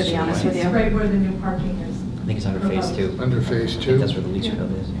idea, to be honest with you. It's right where the new parking is. I think it's under phase 2. Under phase I think 2? that's where the leach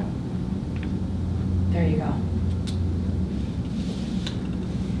field is, yeah. There you go.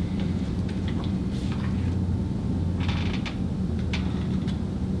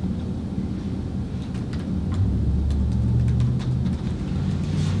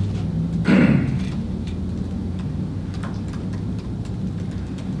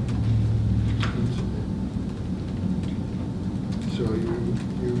 So you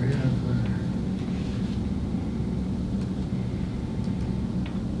have,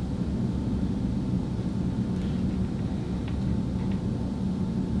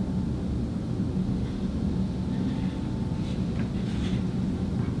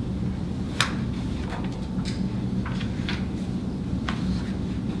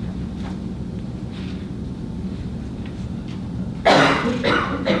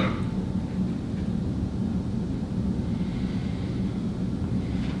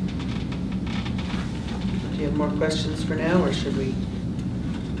 Do you have more questions for now, or should we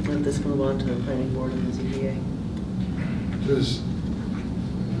let this move on to the planning board and the ZBA?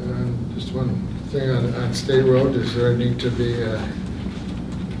 just one thing on State Road, does there need to be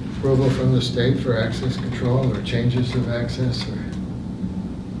approval from the state for access control or changes of access or?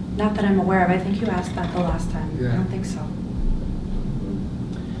 Not that I'm aware of. I think you asked that the last time. I Yeah. don't think so.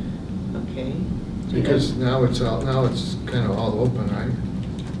 Okay. Because now it's kind of all open, right?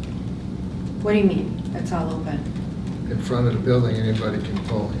 What do you mean? It's all open? In front of the building, anybody can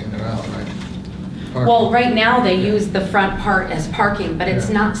pull in or out, right? Parking. Well, right now they use the front part as parking, but it's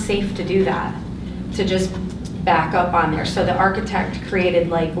Yeah. not safe to do that, to just back up on there. So the architect created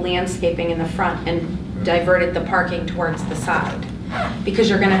like landscaping in the front and diverted the parking towards the side. Because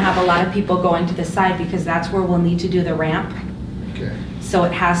you're gonna have a lot of people going to the side because that's where we'll need to do the ramp. Okay. So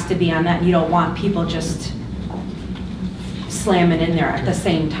it has to be on that. You don't want people just slamming in there at the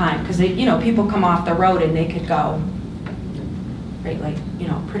same time. Because, people come off the road and they could go, right, like,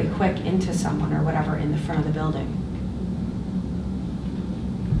 pretty quick into someone or whatever in the front of the building.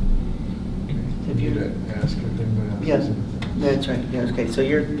 Have you- to ask if anybody else Yes, has anything? that's right. Yeah, okay, so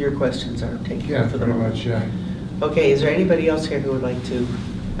your questions are taken care Yeah, of for the pretty moment. much, yeah. Okay, is there anybody else here who would like to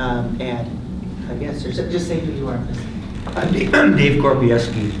add? I guess, or just say who you are. I'm Dave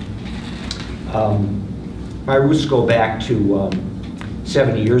Korpieski. My roots go back to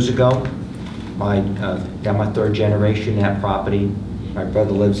 70 years ago. I'm my third generation in that property. My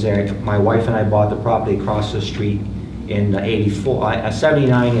brother lives there. My wife and I bought the property across the street in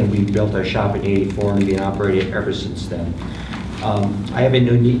 79, and we built our shop in 84, and we've been operating ever since then. I have a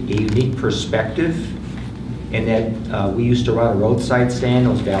unique perspective in that we used to run a roadside stand, it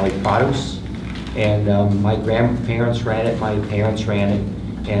was Valley Produce, and my grandparents ran it, my parents ran it,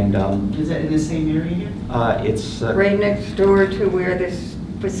 and Is that in the same area here? it's Right next door to where this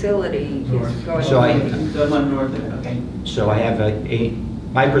facility is going. So I- The one north of it, okay. So I have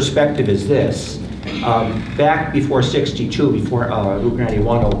my perspective is this. Back before 62, before Route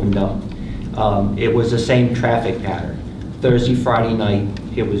 91 opened up, it was the same traffic pattern. Thursday, Friday night,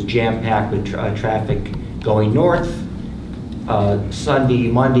 it was jam-packed with traffic going north.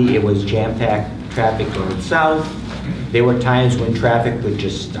 Sunday, Monday, it was jam-packed traffic going south. There were times when traffic would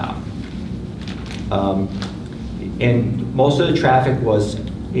just stop. And most of the traffic was,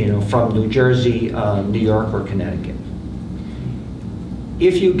 from New Jersey, New York, or Connecticut.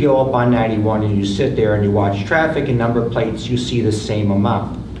 If you go up on 91 and you sit there and you watch traffic and number plates, you see the same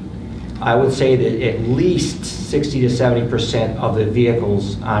amount. I would say that at least 60 to 70% of the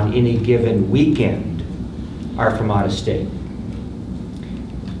vehicles on any given weekend are from out of state.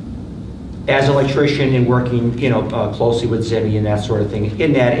 As an electrician and working, closely with Zimmy and that sort of thing,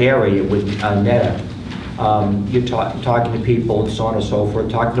 in that area with NETA, you're talking to people and so on and so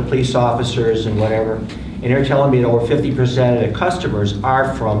forth, talking to police officers and whatever, and they're telling me that over 50% of the customers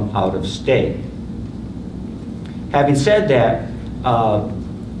are from out of state. Having said that,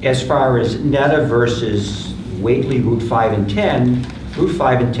 as far as NETA versus Whately, Route 5 and 10, Route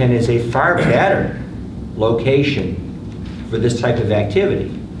 5 and 10 is a far better location for this type of activity.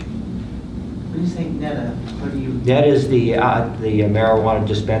 When you say NETA, what do you? That is the marijuana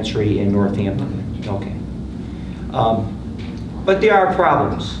dispensary in Northampton. Okay. But there are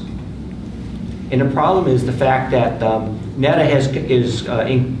problems. And the problem is the fact that NETA is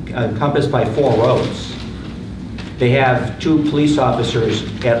encompassed by 4 roads. They have 2 police officers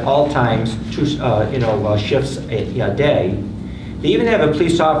at all times, 2 shifts a day. They even have a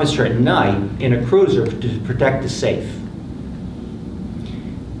police officer at night in a cruiser to protect the safe.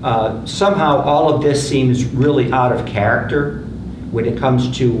 Somehow all of this seems really out of character when it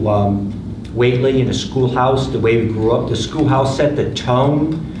comes to Whately and the schoolhouse, the way we grew up. The schoolhouse set the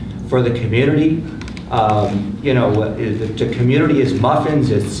tone for the community. You know, the community is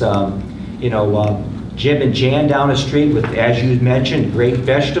muffins. It's, you know, Jim and Jan down the street with, as you mentioned, great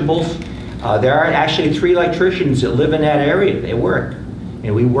vegetables. There are actually 3 electricians that live in that area. They work,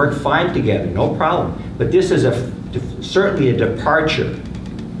 and we work fine together, no problem. But this is certainly a departure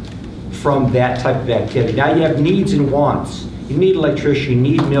from that type of activity. Now you have needs and wants. You need electricity, you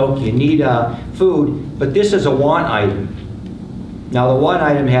need milk, you need food, but this is a want item. Now the want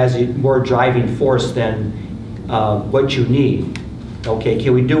item has more driving force than what you need. Okay,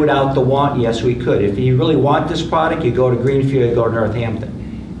 can we do without the want? Yes, we could. If you really want this product, you go to Greenfield, you go to Northampton.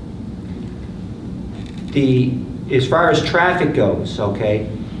 As far as traffic goes, okay,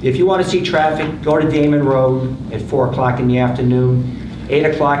 if you want to see traffic, go to Damon Road at 4 o'clock in the afternoon. 8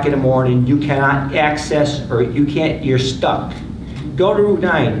 o'clock in the morning, you cannot access, or you're stuck. Go to Route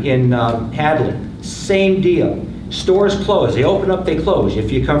 9 in Hadley, same deal. Stores close, they open up, they close. If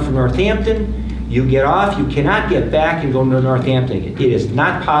you come from Northampton, you get off, you cannot get back and go to Northampton again. It is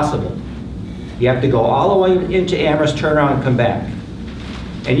not possible. You have to go all the way into Amherst, turn around and come back.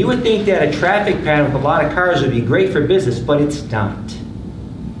 And you would think that a traffic pattern with a lot of cars would be great for business, but it's not.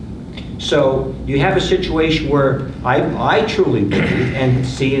 So you have a situation where I truly believe, and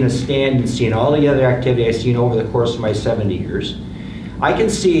seeing a stand and seeing all the other activity I've seen over the course of my 70 years, I can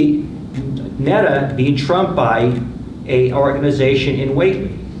see Netta being trumped by an organization in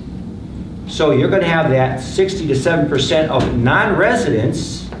Whately. So you're going to have that 60 to 7% of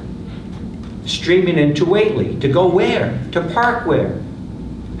non-residents streaming into Whately. To go where? To park where?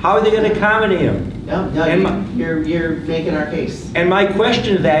 How are they going to accommodate them? No, you're making our case. And my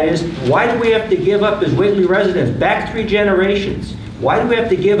question to that is, why do we have to give up as Whately residents, back 3 generations? Why do we have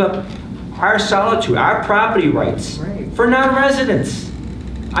to give up our solitude, our property rights for non-residents?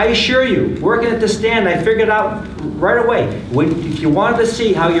 I assure you, working at the stand, I figured out right away, if you wanted to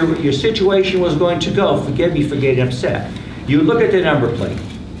see how your situation was going to go, forgive me for getting upset, you look at the number plate.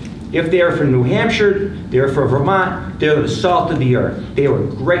 If they're from New Hampshire, they're from Vermont, they're the salt of the earth. They were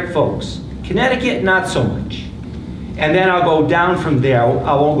great folks. Connecticut, not so much. And then I'll go down from there. I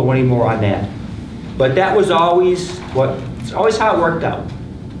won't go any more on that. But that was always it's always how it worked out.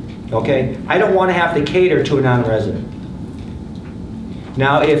 Okay? I don't want to have to cater to a non-resident.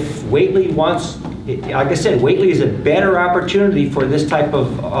 Now, if Whately wants, like I said, Whately is a better opportunity for this type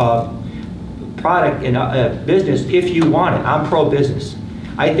of product in business if you want it. I'm pro-business.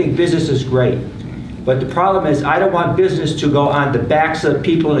 I think business is great. But the problem is, I don't want business to go on the backs of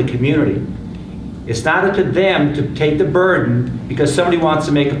people in the community. It's not up to them to take the burden because somebody wants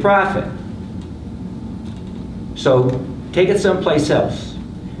to make a profit. So take it someplace else.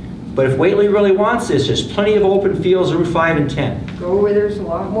 But if Whately really wants this, there's plenty of open fields Route 5 and 10. Go where there's a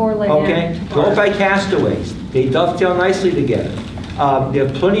lot more land. Okay, go by Castaways. They dovetail nicely together. They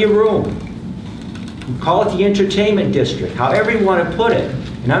have plenty of room. Call it the entertainment district, however you want to put it.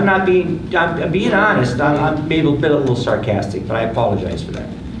 And I'm being honest, I'm maybe a little sarcastic, but I apologize for that.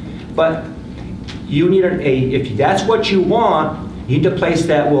 But you need if that's what you want, you need a place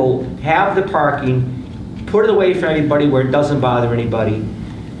that will have the parking, put it away for everybody where it doesn't bother anybody,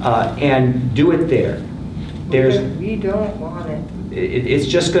 and do it there. We don't want it. It's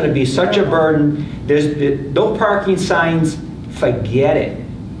just going to be such a burden. There's no parking signs, forget it.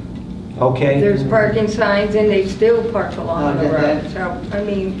 Okay? There's parking signs and they still park along the road. So, I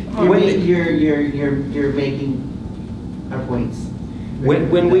mean, You're making our points.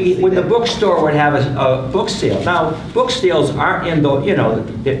 When the bookstore would have a book sale. Now, book sales aren't in the,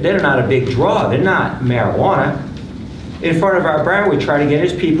 they're not a big draw. They're not marijuana. In front of our barn, we try to get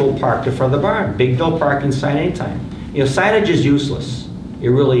his people parked in front of the barn. Big no parking sign anytime. Signage is useless. It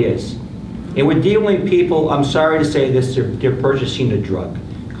really is. And we're dealing with people, I'm sorry to say this, they're purchasing a drug.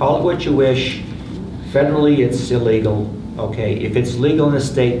 Call it what you wish. Federally, it's illegal. Okay, if it's legal in the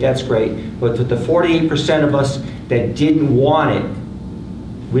state, that's great. But with the 48% of us that didn't want it,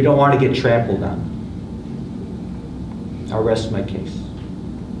 we don't want to get trampled on. I'll rest my case.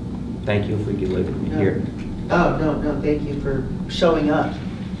 Thank you for letting me here. Oh, no, thank you for showing up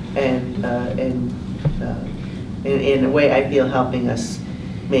and in a way I feel helping us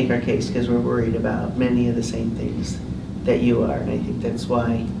make our case, because we're worried about many of the same things that you are, and I think that's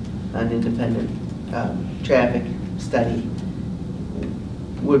why an independent traffic study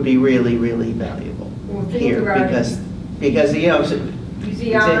would be really, really valuable here, because easy on,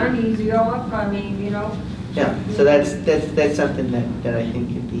 easy off. I mean, Yeah, so that's something that I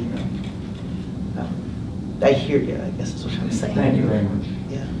think could be, I hear you, I guess is what I'm saying. Thank you very much.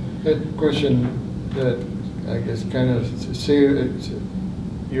 Yeah. That question that I guess kind of see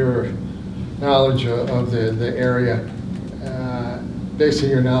your knowledge of the area, basing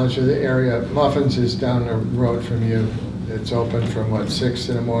your knowledge of the area. Muffins is down the road from you. It's open from what, 6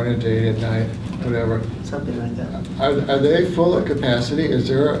 in the morning to 8 at night, whatever. Something like that. Are they full of capacity? Is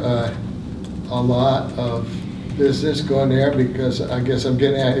there a lot of business going there? Because I guess I'm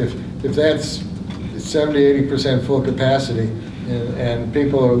getting at, if that's 70–80% full capacity and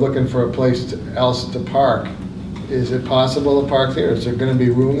people are looking for a place else to park, is it possible to park there? Is there going to be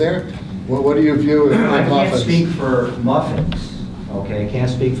room there? What do you view as I can't Muffins? speak for Muffins, okay? I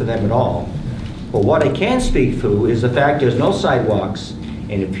can't speak for them at all. But what I can speak for is the fact there's no sidewalks,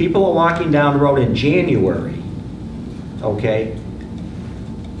 and if people are walking down the road in January, okay?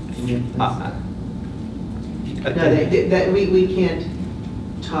 We can't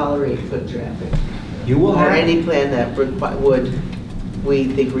tolerate foot traffic. You will Or have... any plan that would, we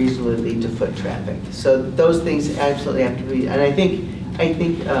think, reasonably lead to foot traffic. So those things absolutely have to be, and I think I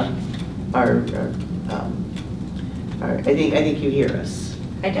think you hear us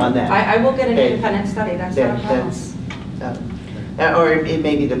I do. on that. I will get an Okay. independent study, that's not a problem. Or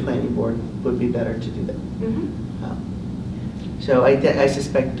maybe the planning board would be better to do that. Mhm. So I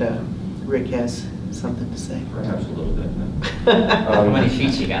suspect Rick has something to say. Perhaps a little bit. How many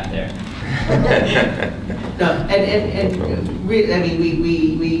sheets you got there? No, and I mean,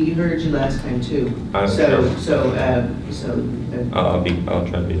 we heard you last time too. Sure. I'll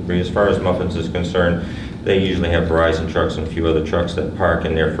try to be brief. As far as Muffins is concerned, they usually have Verizon trucks and a few other trucks that park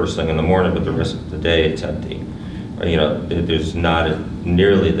in there first thing in the morning, but the rest of the day it's empty. You know, there's not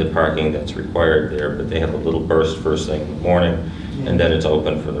nearly the parking that's required there, but they have a little burst first thing in the morning, and then it's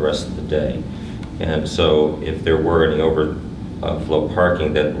open for the rest of the day. And so if there were any overflow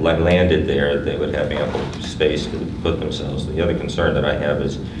parking that landed there, they would have ample space to put themselves. The other concern that I have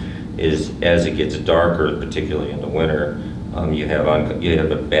is as it gets darker, particularly in the winter, you have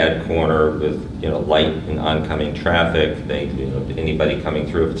a bad corner with light and oncoming traffic. Anybody coming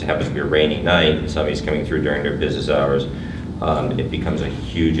through, if it happens to be a rainy night and somebody's coming through during their business hours, it becomes a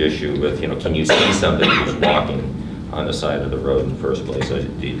huge issue with can you see somebody who's walking on the side of the road in the first place? So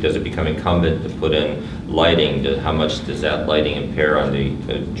does it become incumbent to put in lighting? How much does that lighting impair on the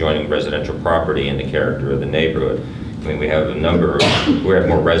adjoining residential property and the character of the neighborhood? I mean, we have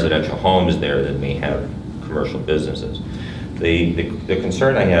more residential homes there than we have commercial businesses. The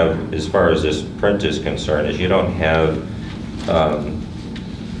concern I have as far as this print is concerned is you don't have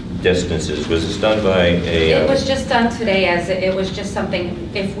distances. Was this done by a... It was just done today as it was just something,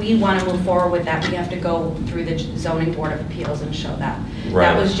 if we want to move forward with that, we have to go through the zoning board of appeals and show that.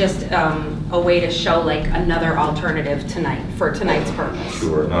 Right. That was just a way to show like another alternative tonight, for tonight's purpose.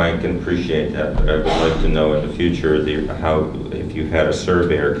 Sure, no, I can appreciate that, but I would like to know in the future if you had a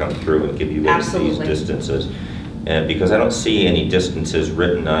surveyor come through and give you these distances. And because I don't see any distances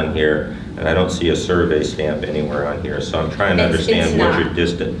written on here, and I don't see a survey stamp anywhere on here, so I'm trying to understand what your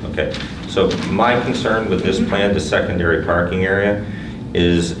distance. Okay, so my concern with this plan, the secondary parking area,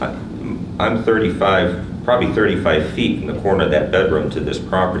 is I'm probably 35 feet from the corner of that bedroom to this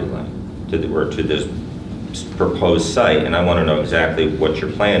property line, to this proposed site, and I want to know exactly what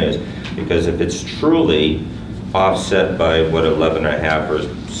your plan is, because if it's truly offset by what 11.5 or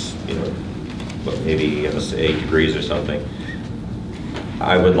maybe 8 degrees or something,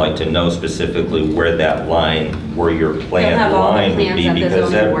 I would like to know specifically where your planned line would be, because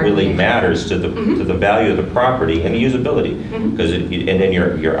that really matters to the value of the property and the usability. Because and then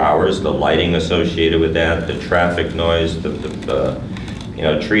your hours, the lighting associated with that, the traffic noise, the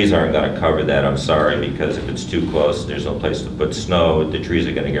trees aren't going to cover that. I'm sorry, because if it's too close, there's no place to put snow. The trees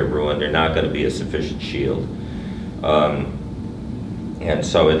are going to get ruined. They're not going to be a sufficient shield. And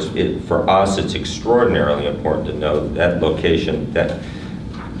so for us, it's extraordinarily important to know that location, that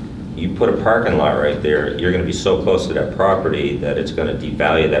you put a parking lot right there, you're going to be so close to that property that it's going to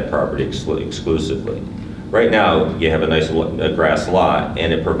devalue that property exclusively. Right now, you have a nice grass lot,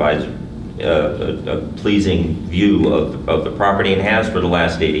 and it provides a pleasing view of the property, and has for the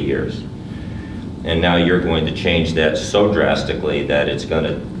last 80 years. And now you're going to change that so drastically that it's going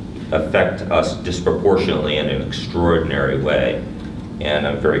to affect us disproportionately in an extraordinary way. And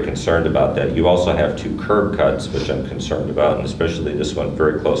I'm very concerned about that. You also have 2 curb cuts, which I'm concerned about, and especially this one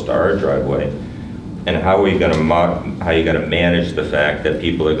very close to our driveway, And how are you going to manage the fact that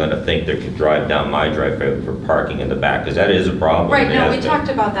people are going to think they could drive down my driveway for parking in the back? Because that is a problem. Right, It no, has we been. talked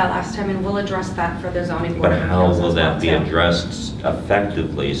about that last time, and we'll address that for the zoning board But of how appeals will as well, that be too. addressed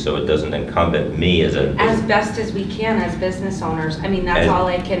effectively so it doesn't incumbent me as a... As best as we can as business owners. I mean, that's As- all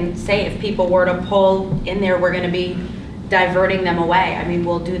I can say. If people were to pull in there, we're going to be diverting them away. I mean,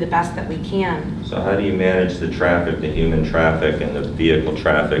 we'll do the best that we can. So how do you manage the traffic, the human traffic and the vehicle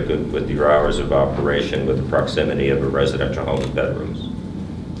traffic with your hours of operation with the proximity of a residential home with bedrooms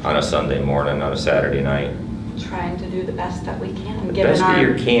on a Sunday morning, on a Saturday night? Trying to do the best that we can, The given best our that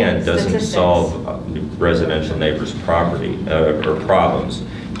you can doesn't statistics. solve residential neighbors' property or problems.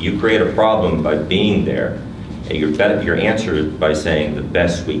 You create a problem by being there. And your answer by saying the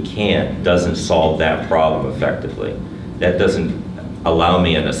best we can doesn't solve that problem effectively. That doesn't allow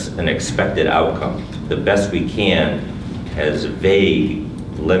me an expected outcome. The best we can has vague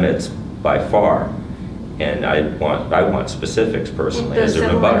limits by far. And I want specifics personally The as a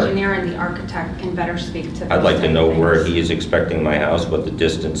civil rebutter. engineer and the architect can better speak to I'd like to those know type of where things. he is expecting my house, what the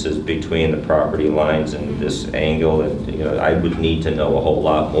distance is between the property lines and this angle, and, you know, I would need to know a whole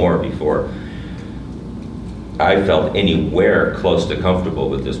lot more before I felt anywhere close to comfortable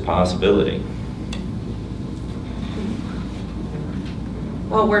with this possibility.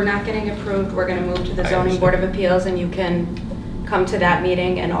 Well, we're not getting approved. We're going to move to the I zoning understand. board of appeals, and you can come to that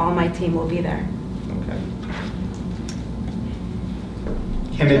meeting, and all my team will be there. Okay.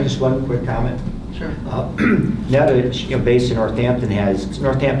 Can I make just one quick comment? Sure. Netta, based in Northampton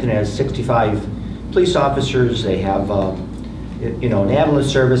has 65 police officers. They have, an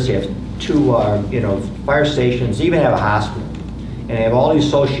ambulance service. They have 2, fire stations. They even have a hospital, and they have all the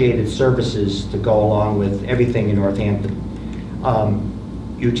associated services to go along with everything in Northampton.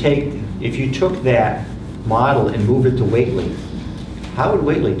 If you took that model and moved it to Whately, how would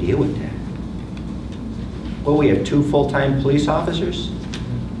Whately deal with that? Well, we have 2 full-time police officers,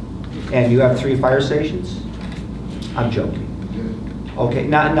 and you have 3 fire stations? I'm joking. Okay,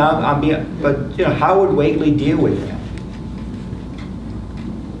 but how would Whately deal with that?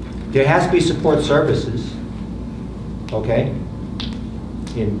 There has to be support services, okay?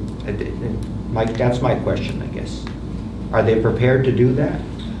 That's my question, I guess. Are they prepared to do that?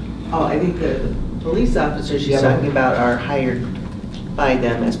 Oh, I think the police officers she's Yeah, talking about are hired by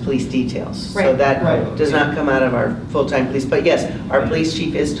them as police details. So Right. that Right. does not come out of our full-time police. But yes, our police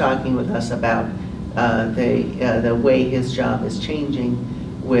chief is talking with us about the way his job is changing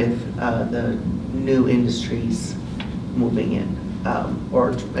with the new industries moving in,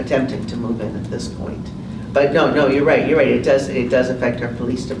 or attempting to move in at this point. But no, you're right. It does affect our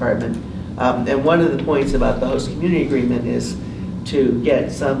police department. And one of the points about the host community agreement is to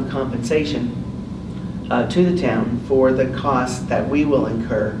get some compensation to the town for the costs that we will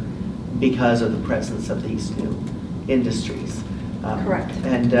incur because of the presence of these new industries. Correct.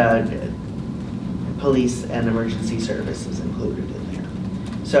 And police and emergency services included in there.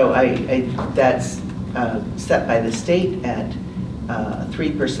 So that's set by the state at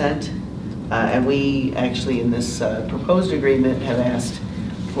 3%. And we actually, in this proposed agreement, have asked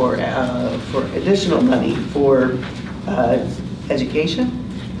for additional money for education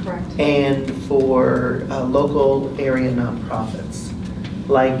Correct. and for local area nonprofits,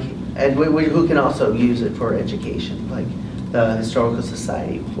 who can also use it for education, like the Historical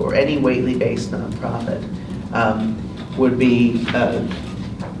Society, or any Whately-based nonprofit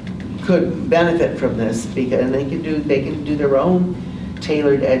could benefit from this, because they can do their own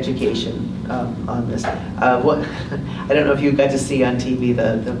tailored education on this. I don't know if you got to see on TV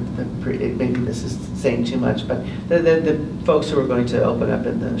maybe this is saying too much, but the folks who are going to open up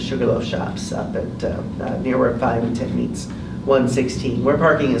in the Sugarloaf shops up at near where 5 and 10 meets 116, where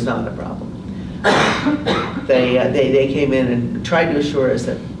parking is not a problem. They came in and tried to assure us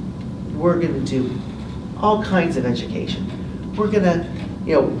that we're going to do all kinds of education. We're going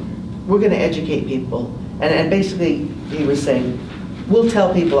to educate people, and basically he was saying, we'll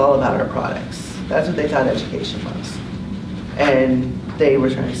tell people all about our products. That's what they thought education was. And they were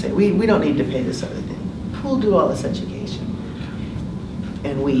trying to say, we don't need to pay this other thing. Who'll do all this education?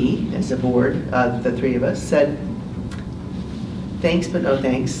 And we, as a board, the 3 of us, said, thanks, but no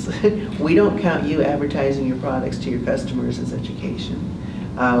thanks. We don't count you advertising your products to your customers as education.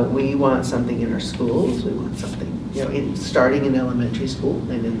 We want something in our schools. We want something, starting in elementary school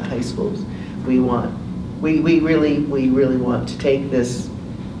and in the high schools. We really want to take this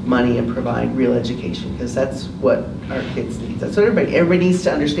money and provide real education, because that's what our kids need. That's what everybody needs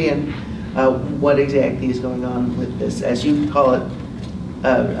to understand what exactly is going on with this, as you call it,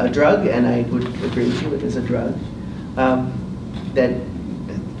 a drug, and I would agree with you, it is a drug, that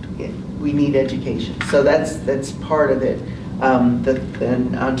we need education. So that's part of it.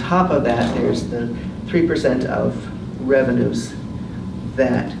 Then on top of that, there's the 3% of revenues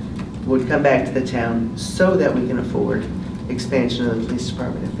that would come back to the town so that we can afford expansion of the police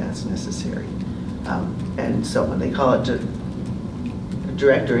department if that's necessary. And so when they call it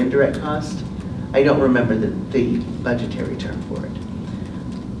direct or indirect cost, I don't remember the budgetary term for it.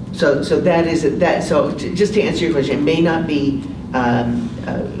 So that is it. So just to answer your question, it may not be, we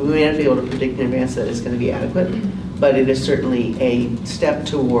may not be able to predict in advance that it's going to be adequate, but it is certainly a step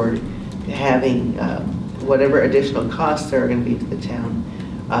toward having whatever additional costs there are going to be to the town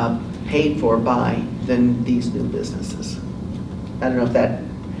paid for by these new businesses. I don't know if that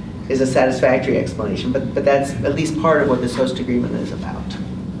is a satisfactory explanation, but that's at least part of what this host agreement is about.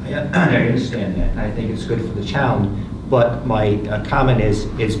 I understand that, and I think it's good for the town, but my comment is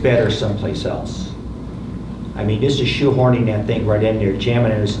it's better someplace else. I mean, this is shoehorning that thing right in there,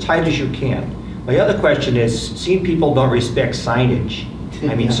 jamming it as tight as you can. My other question is, seeing people don't respect signage.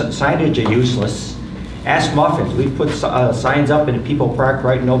 I mean, signage are useless. Ask Muffins, we put signs up and people park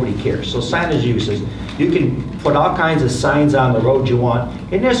right, nobody cares. So signage is useless. You can put all kinds of signs on the road you want,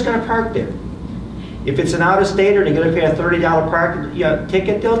 and they're just gonna park there. If it's an out-of-stater, they're gonna pay a $30 parking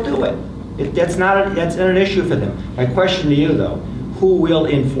ticket, they'll do it. That's not an issue for them. My question to you though, who will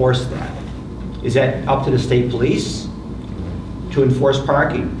enforce that? Is that up to the state police to enforce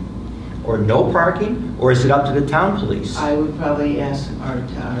parking? Or no parking? Or is it up to the town police? I would probably ask our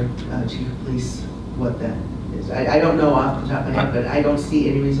chief of police what that is. I don't know off the top of my head, but I don't see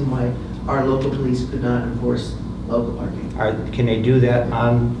any reason why our local police could not enforce local parking. Can they do that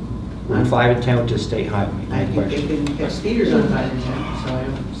on Route 5 and 10 with the state highway? I think they can catch speeders on 5 and 10, so I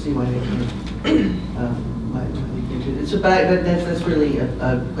don't see why they can't. Why they can't do that. So, but that's really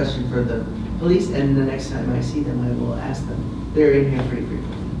a question for the police, and the next time I see them, I will ask them. They're in here pretty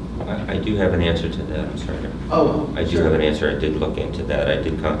frequently. I do have an answer to that, I'm sorry. I do sure. have an answer. I did look into that. I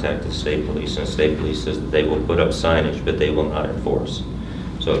did contact the state police, and the state police says that they will put up signage, but they will not enforce.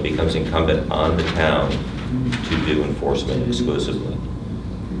 So it becomes incumbent on the town to do enforcement exclusively.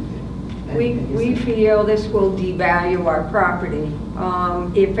 We feel this will devalue our property.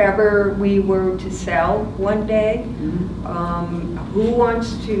 If ever we were to sell one day, who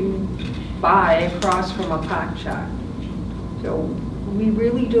wants to buy across from a pot shop? So we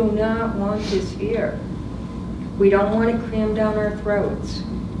really do not want this here. We don't want to cram down our throats.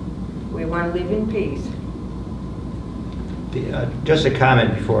 We want to live in peace. Just a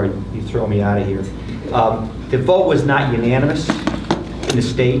comment before you throw me out of here. The vote was not unanimous in the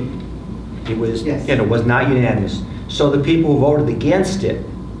state. It was, yes. It was not unanimous. So the people who voted against it,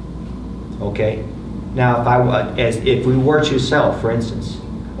 okay. Now, if we were to sell, for instance,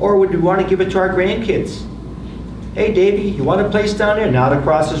 or would we want to give it to our grandkids? Hey, Davey, you want a place down there? Not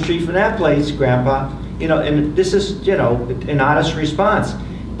across the street from that place, Grandpa. And this is, an honest response.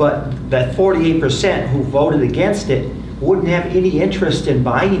 But that 48% who voted against it wouldn't have any interest in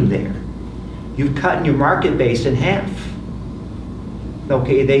buying there. You've cut your market base in half.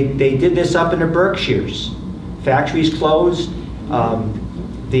 Okay, they did this up in the Berkshires. Factories closed.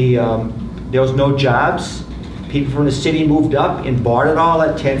 There was no jobs. People from the city moved up and bought it all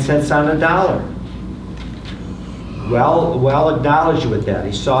at 10 cents on the dollar. Well acknowledged with that.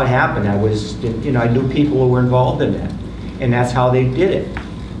 He saw it happen. I knew people who were involved in that. And that's how they did it.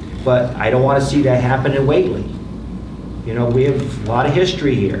 But I don't want to see that happen in Whately. We have a lot of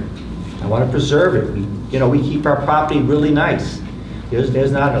history here. I want to preserve it. We keep our property really nice.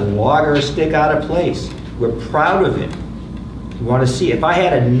 There's not a log or a stick out of place. We're proud of it. We want to see. If I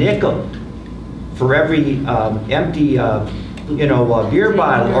had a nickel for every empty beer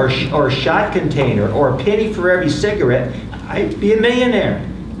bottle or a shot container, or a penny for every cigarette, I'd be a millionaire.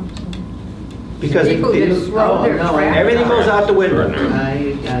 Because everything goes out the window.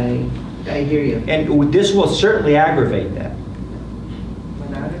 I hear you. And this will certainly aggravate that.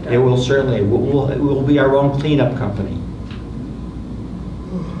 It will certainly. We'll be our own cleanup company.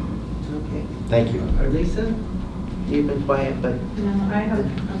 Okay. Thank you. Lisa, you've been quiet, but No, I'm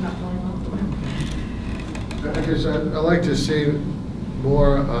not going well. I guess I'd like to see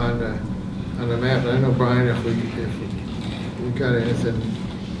more on the map. I know, Brian, if we got anything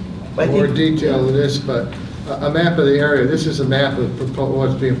more detail to this, but a map of the area. This is a map of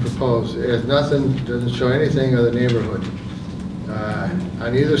what's being proposed. It has nothing, doesn't show anything of the neighborhood.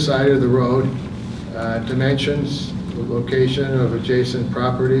 On either side of the road, dimensions, the location of adjacent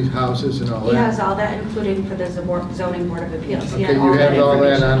properties, houses, and all that. He has all that included for the zoning board of appeals. Okay, you have all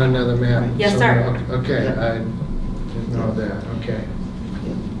that on another map? Yes, sir. Okay, I didn't know that, okay.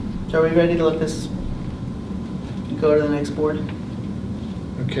 So are we ready to let this go to the next board?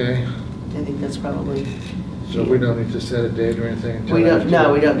 Okay. I think that's probably. So we don't need to set a date or anything until We don't, after-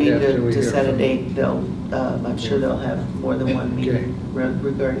 no, we don't need after we to hear set a from- date. They'll, I'm sure they'll have more than one meeting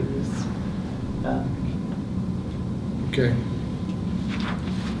regarding this. Okay.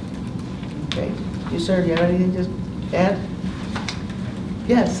 Okay. You, sir, do you have anything to add?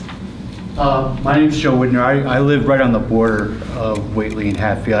 Yes. My name's Joe Widner. I live right on the border of Whately and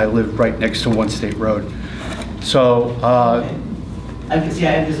Hatfield. I live right next to One State Road. So, I can see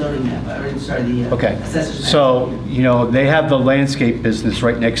I have the zoning map, the okay. assessor's map. So, you know, they have the landscape business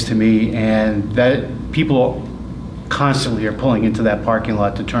right next to me, and that people constantly are pulling into that parking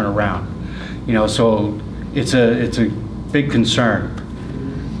lot to turn around. You know, so it's a big concern.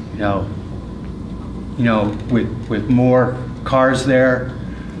 You know, with more cars there,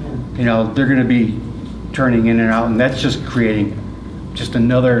 you know, they're going to be turning in and out, and that's just creating just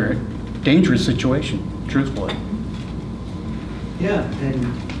another dangerous situation, truthfully. Yeah, and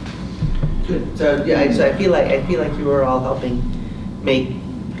good. So yeah, so I feel like you were all helping make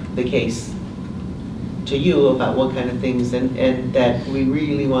the case to you about what kind of things, and that we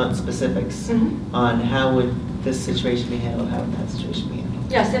really want specifics on how would this situation be handled, how would that situation be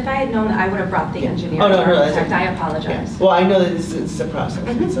handled. Yes, if I had known, I would have brought the engineer. Oh, no, no, architect. I apologize. Yeah. Well, I know that it's a process.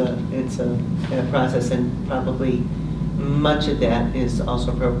 It's a process, and probably much of that is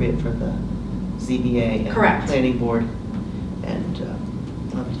also appropriate for the ZBA and Correct. planning board. And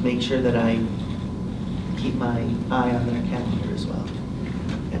I'll have to make sure that I keep my eye on their calendar as well.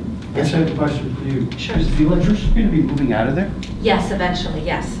 I just have a question for you. Sure. Is the electrician going to be moving out of there? Yes, eventually,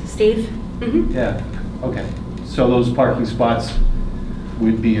 yes. Steve? Yeah, okay. So those parking spots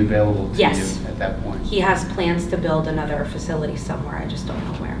would be available to Yes. you at that point? He has plans to build another facility somewhere, I just don't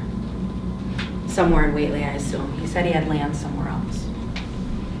know where. Somewhere in Whately, I assume. He said he had land somewhere else.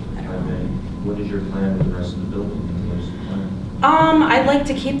 I don't know. What is your plan with the rest of the building? What is the plan? I'd like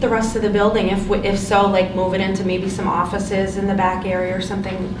to keep the rest of the building, if so, like move it into maybe some offices in the back area or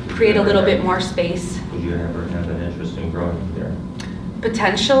something, create a little bit more space. Would you ever have an interest in growing there?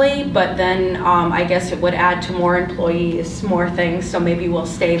 Potentially, but then I guess it would add to more employees, more things, so maybe we'll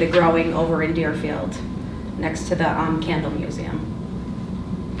stay the growing over in Deerfield, next to the Candle Museum.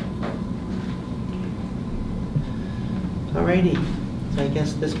 Alrighty, so I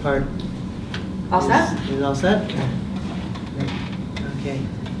guess this part All set? is all set? Okay.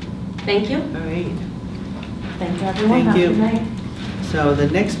 Thank you. All right. Thank you, everyone. Thank Have a you. good night. So the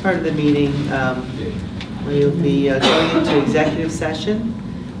next part of the meeting, we'll be going into executive session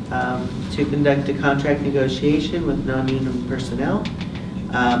to conduct a contract negotiation with non-union personnel.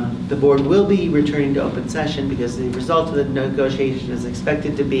 The board will be returning to open session because the result of the negotiation is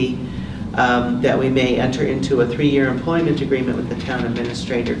expected to be that we may enter into a 3-year employment agreement with the town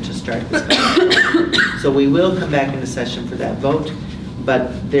administrator to start this contract. So we will come back into session for that vote,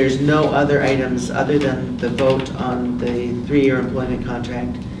 but there's no other items other than the vote on the 3-year employment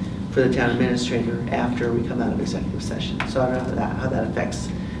contract for the town administrator after we come out of executive session. So I don't know how that affects.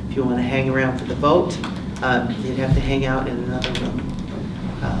 If you want to hang around for the vote, you'd have to hang out in another room.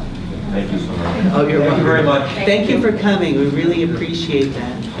 Thank you so much. Oh, you're welcome. Thank you very much. Thank you for coming. We really appreciate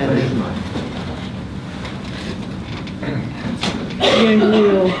that.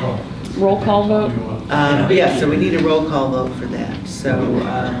 Roll call vote? Yeah, so we need a roll call vote for that. So,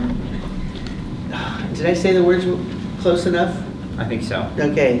 did I say the words close enough? I think so.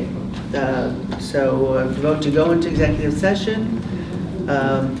 Okay, so vote to go into executive session.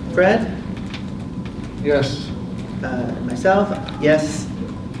 Fred? Yes. Myself? Yes.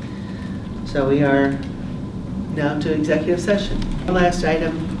 So we are now to executive session. The last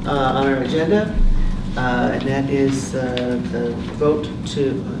item on our agenda, and that is the vote to,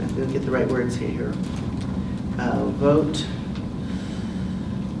 I'm going to get the right words here. Vote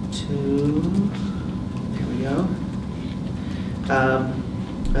to, there we go.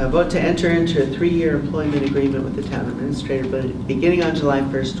 Vote to enter into a 3-year employment agreement with the town administrator, but beginning on July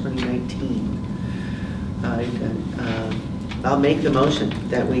 1st, 2019. I'll make the motion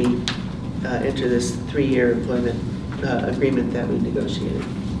that we enter this 3-year employment agreement that we negotiated.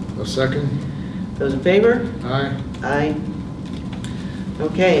 A second? Those in favor? Aye. Aye.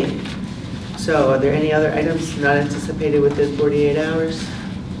 Okay. So are there any other items not anticipated within 48 hours?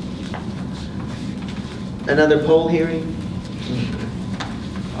 Another poll hearing?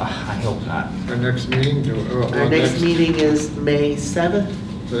 I hope not. Our next meeting? Our next meeting is May 7th.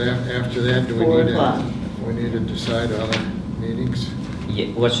 So after that, do we 4 need o'clock. we need to decide other meetings? Yeah,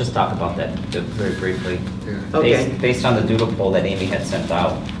 let's just talk about that very briefly. Yeah. Okay. Based on the doodle poll that Amy had sent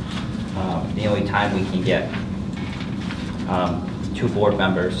out, the only time we can get 2 board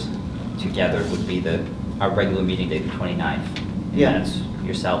members together would be our regular meeting date, the 29th. Yeah. That's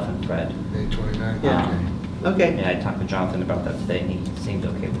yourself and Fred. May 29th, Yeah. Okay. And I talked to Jonathan about that today, and he seemed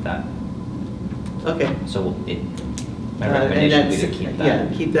okay with that. Okay. So my And recommendation would be that's- to keep that. Yeah,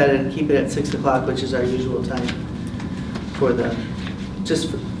 keep that and keep it at 6 o'clock, which is our usual time for just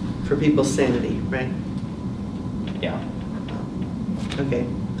for people's sanity, right? Yeah. Okay,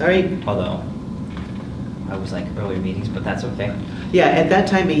 all right. Although, I was like earlier meetings, but that's okay. Yeah, at that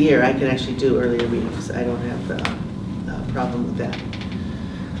time of year, I can actually do earlier meetings. I don't have a problem with that.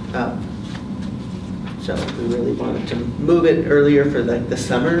 So if we really wanted to move it earlier for like the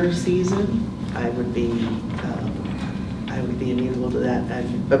summer season, I would be amenable to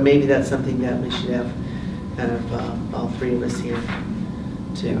that. But maybe that's something that we should have kind of all three of us here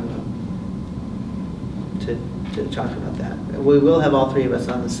to talk about that. We will have all three of us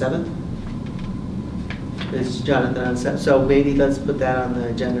on the 7th. It's Jonathan on 7th. So maybe let's put that on the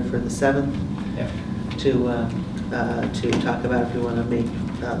agenda for the 7th to talk about if we want to make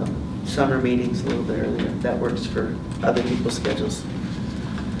summer meetings a little bit earlier, if that works for other people's schedules.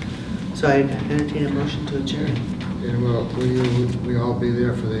 So I entertain a motion to adjourn. And will we all be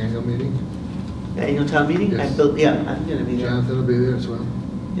there for the annual meeting? Annual town meeting? Yes. Yeah, I'm going to be there. Jonathan will be there as well?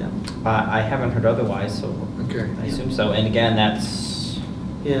 Yeah. I haven't heard otherwise, so Okay. I assume so. And again, that's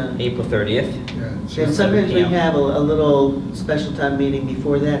April 30th. Yeah. And sometimes we 7 p.m. have a little special time meeting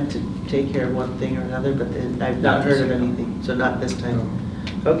before that to take care of one thing or another, but then I've not heard of anything, so not this time.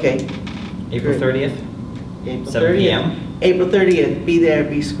 Okay. April Good. 30th, April 7 30th. p.m. April 30th, be there,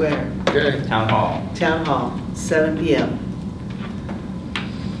 be square. Okay. Town Hall. Town Hall, 7 p.m.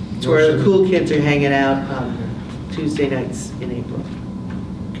 It's where the Motion. cool kids are hanging out on Tuesday nights in April.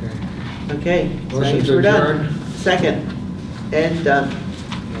 Okay. Okay, so Motion thanks, to we're done. adjourn. Second, and done.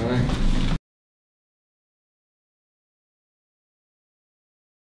 All right.